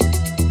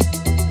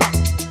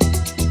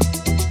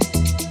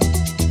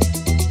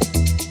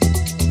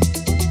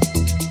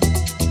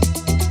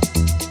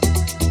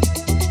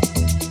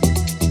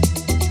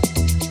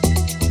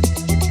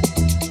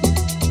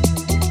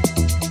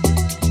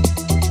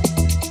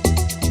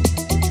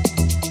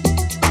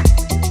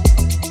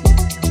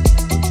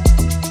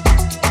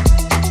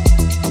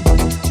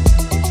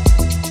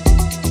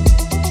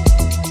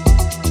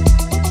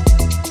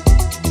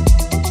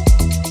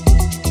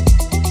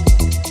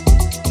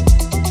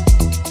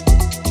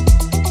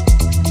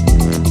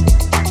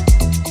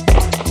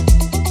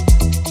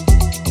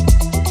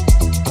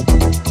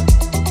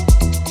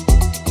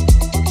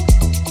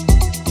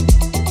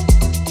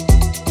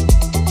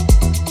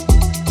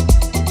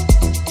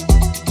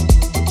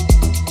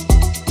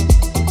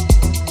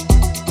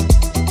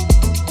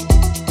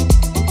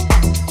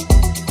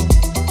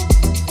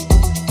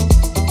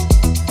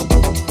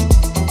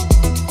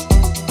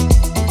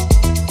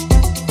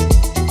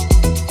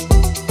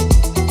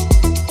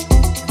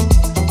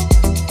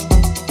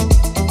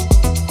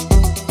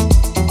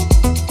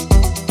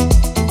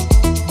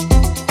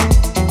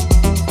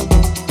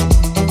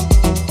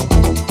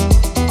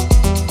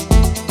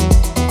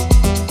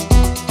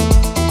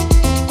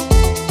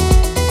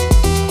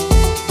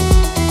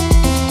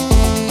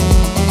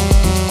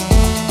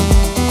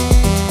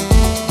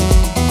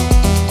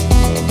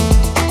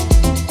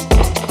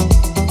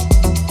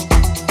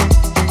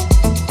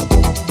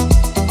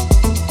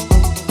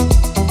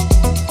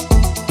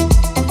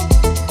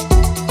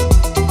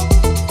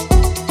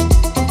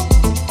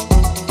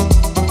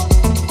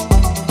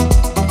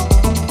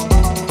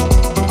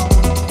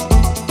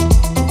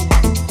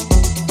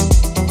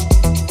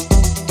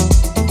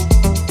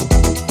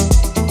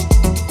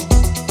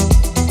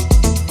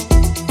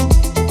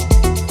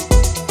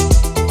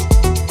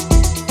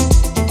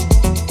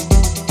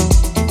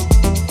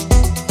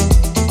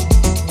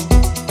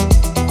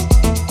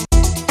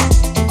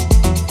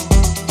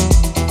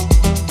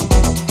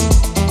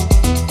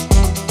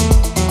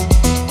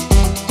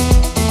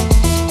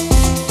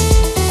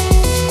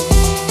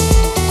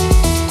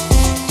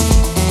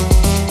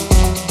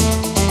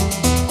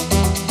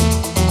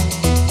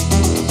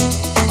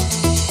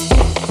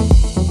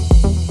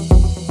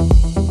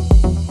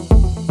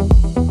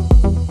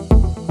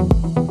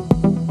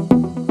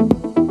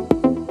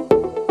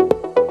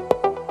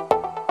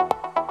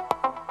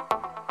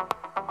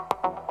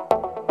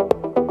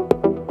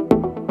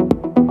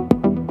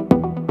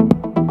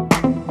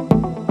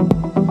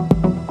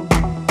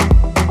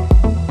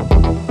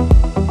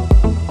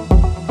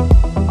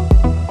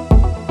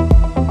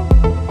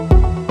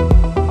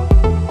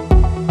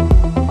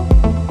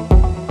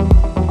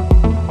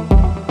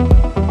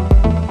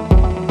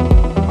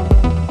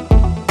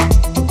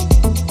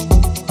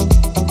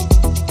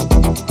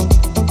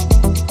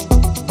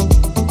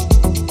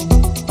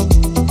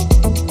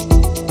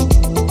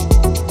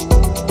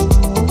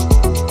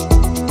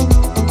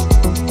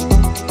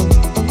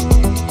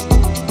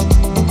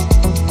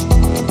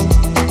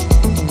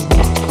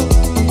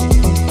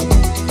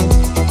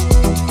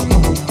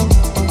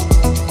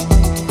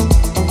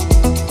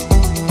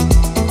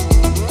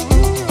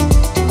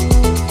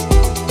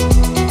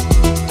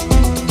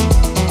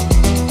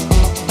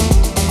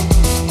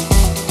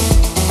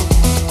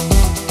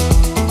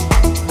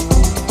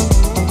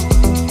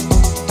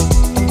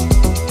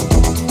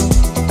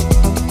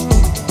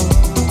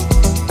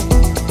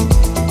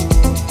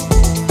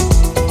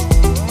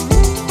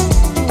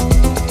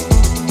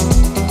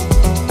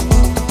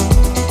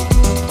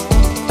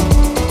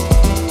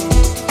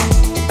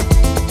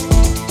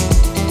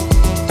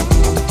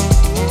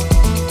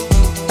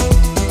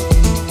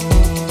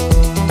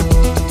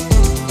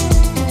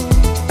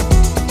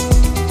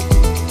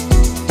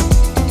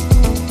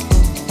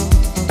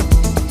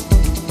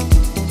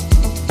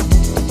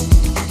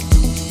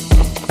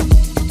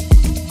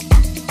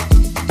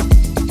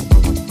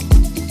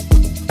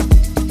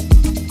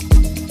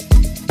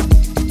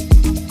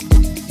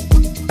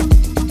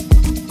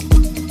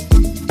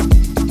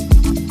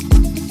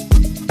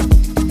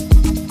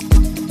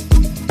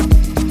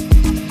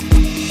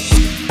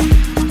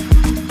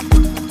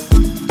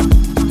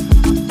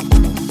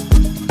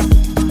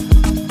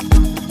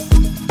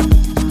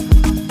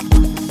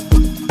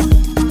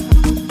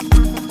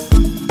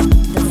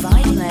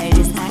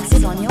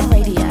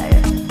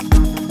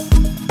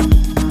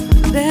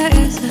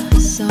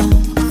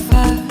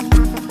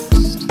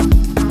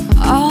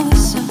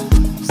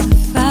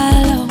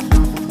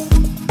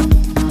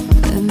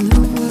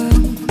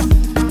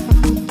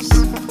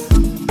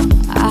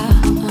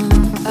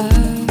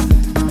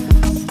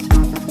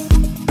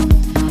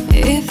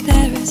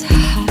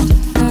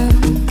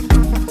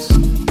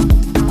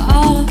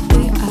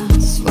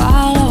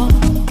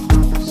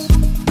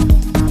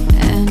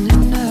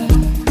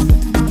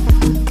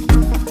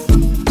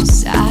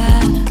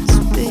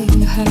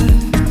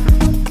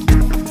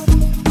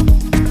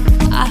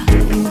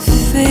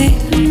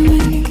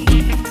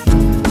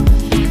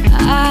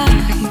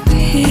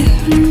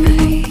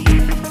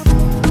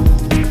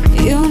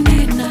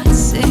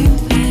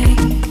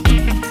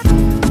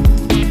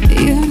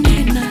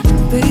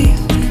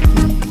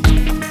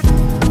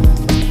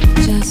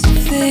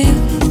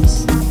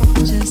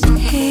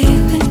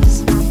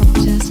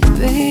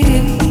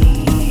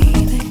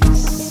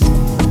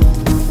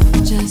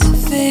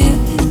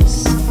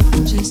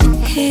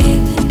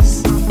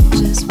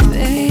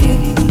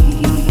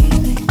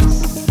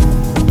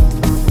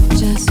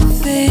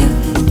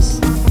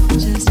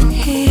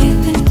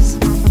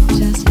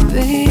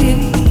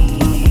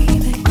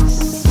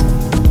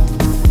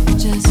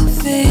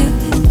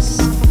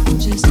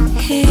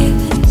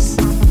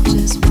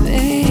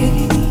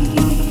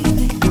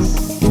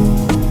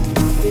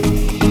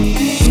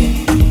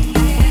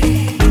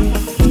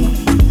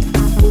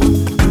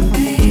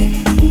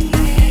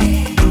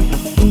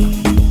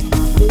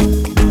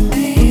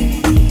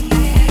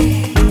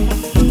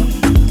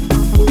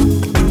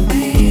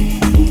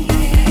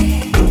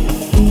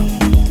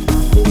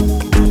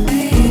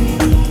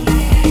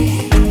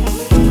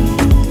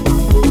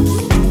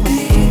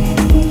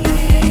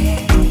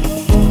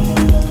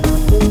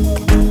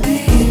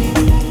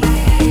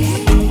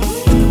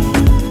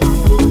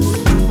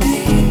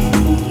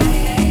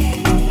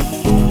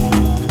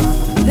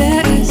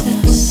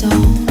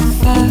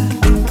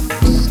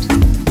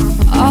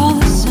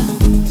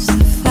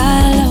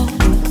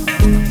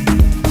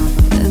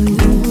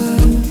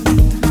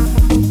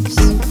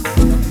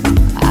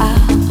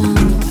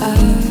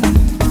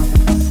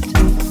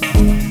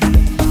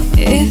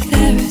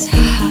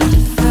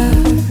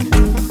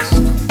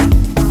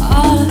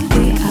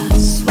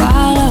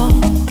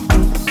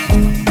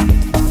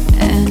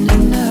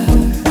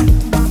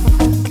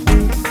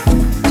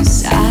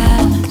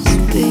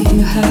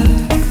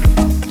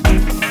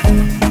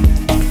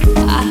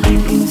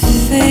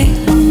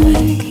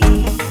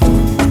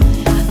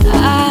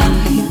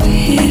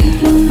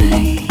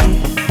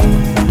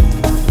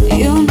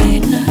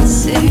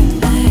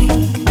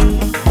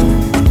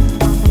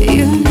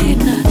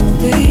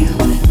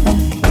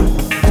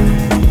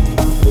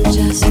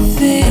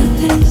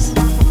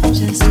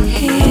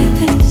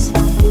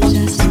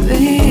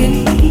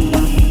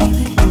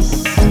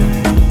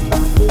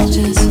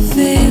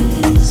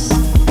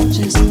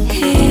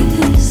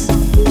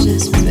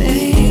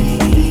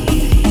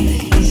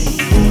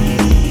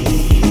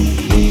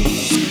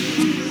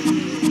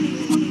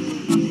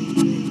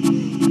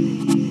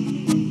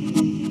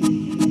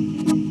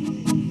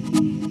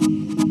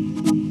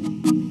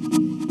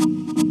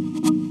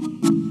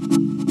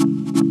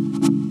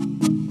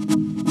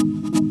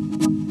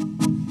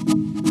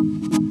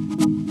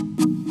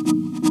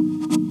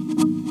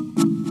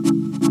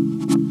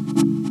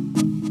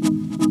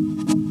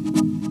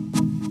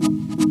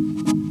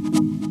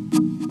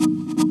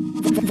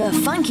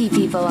 funky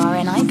people are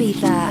in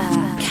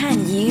Ibiza.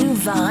 Can you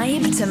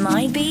vibe to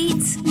my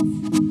beat?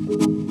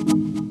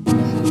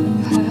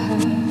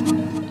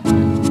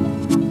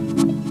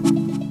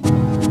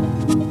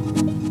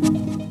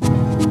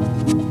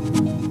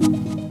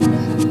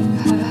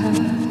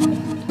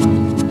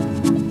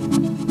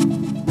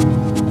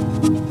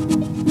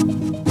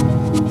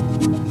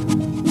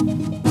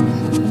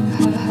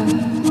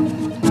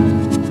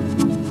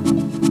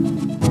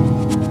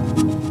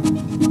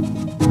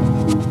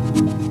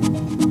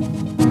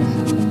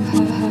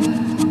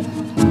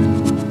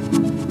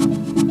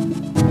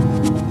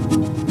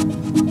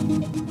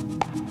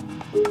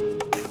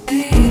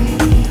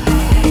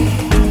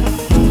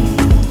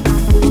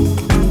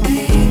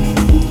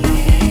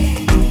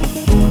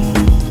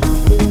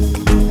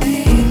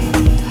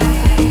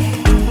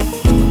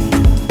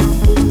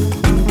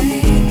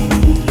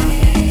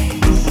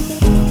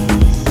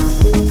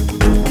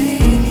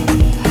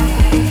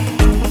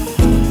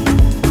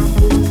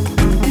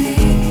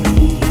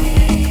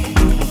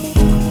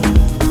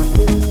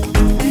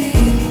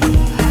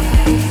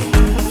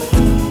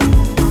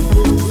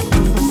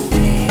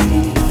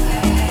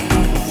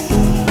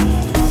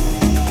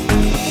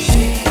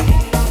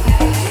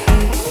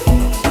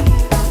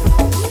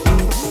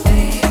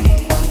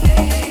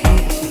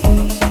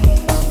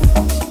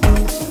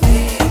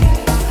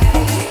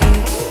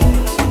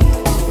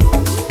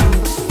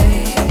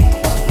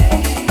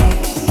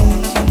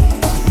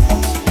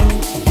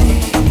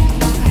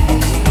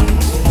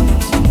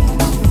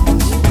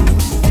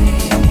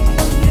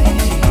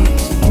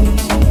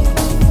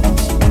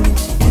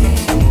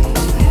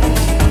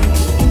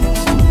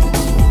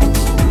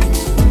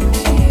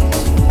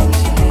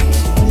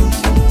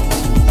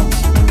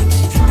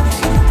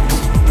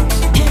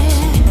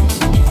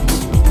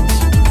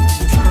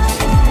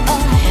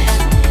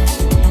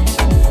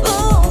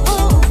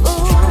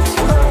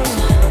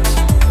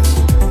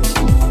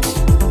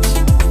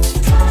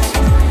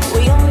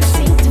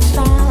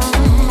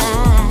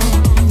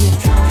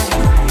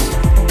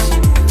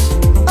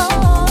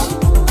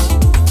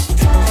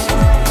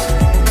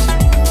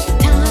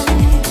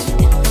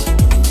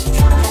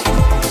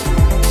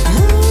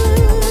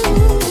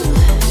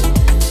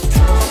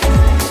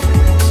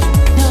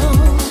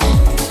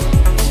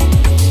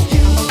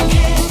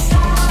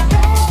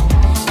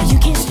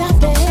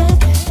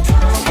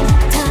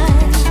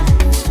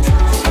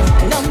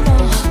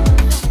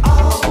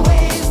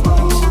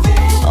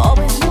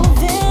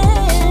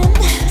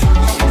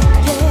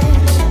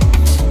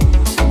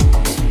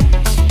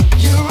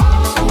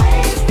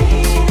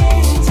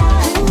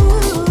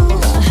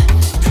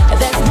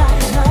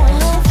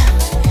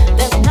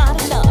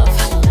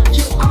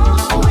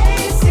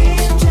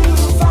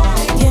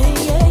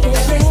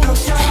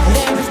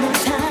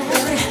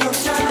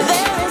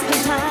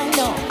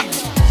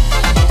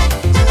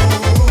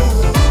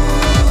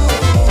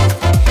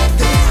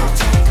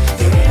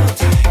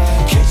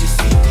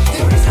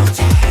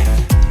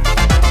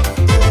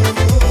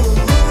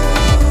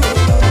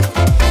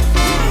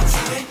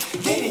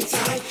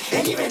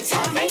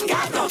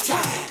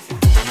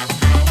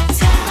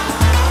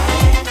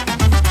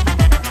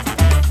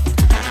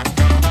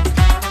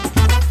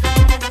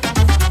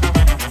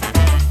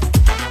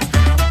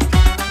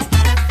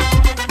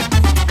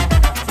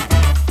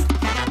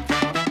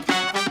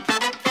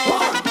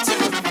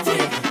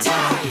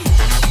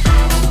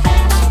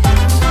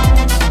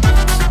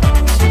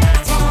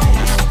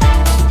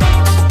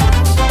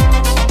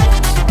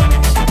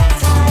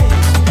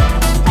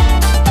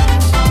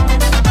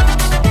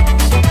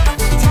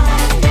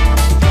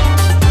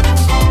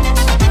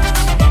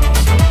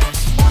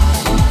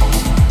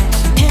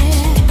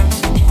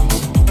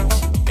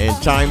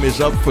 Time is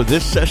up for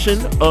this session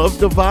of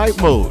The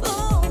Vibe Mode.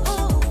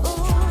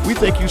 We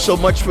thank you so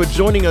much for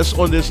joining us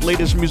on this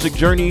latest music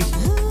journey.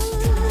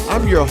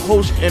 I'm your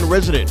host and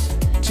resident,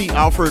 T.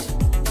 Alfred.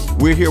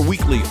 We're here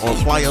weekly on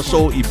Playa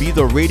Sol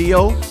Ibiza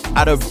Radio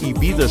out of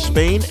Ibiza,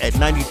 Spain at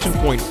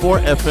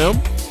 92.4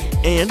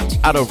 FM and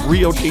out of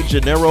Rio de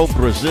Janeiro,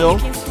 Brazil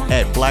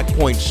at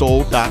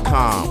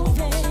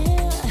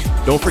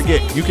blackpointsoul.com. Don't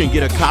forget, you can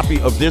get a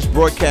copy of this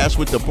broadcast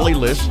with the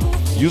playlist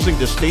using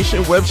the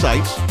station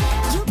websites.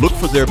 Look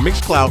for their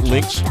Mixcloud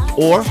links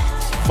or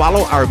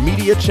follow our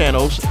media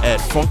channels at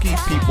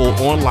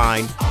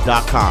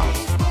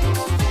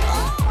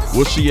funkypeopleonline.com.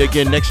 We'll see you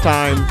again next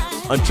time.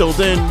 Until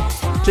then,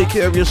 take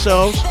care of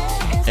yourselves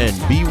and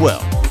be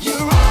well.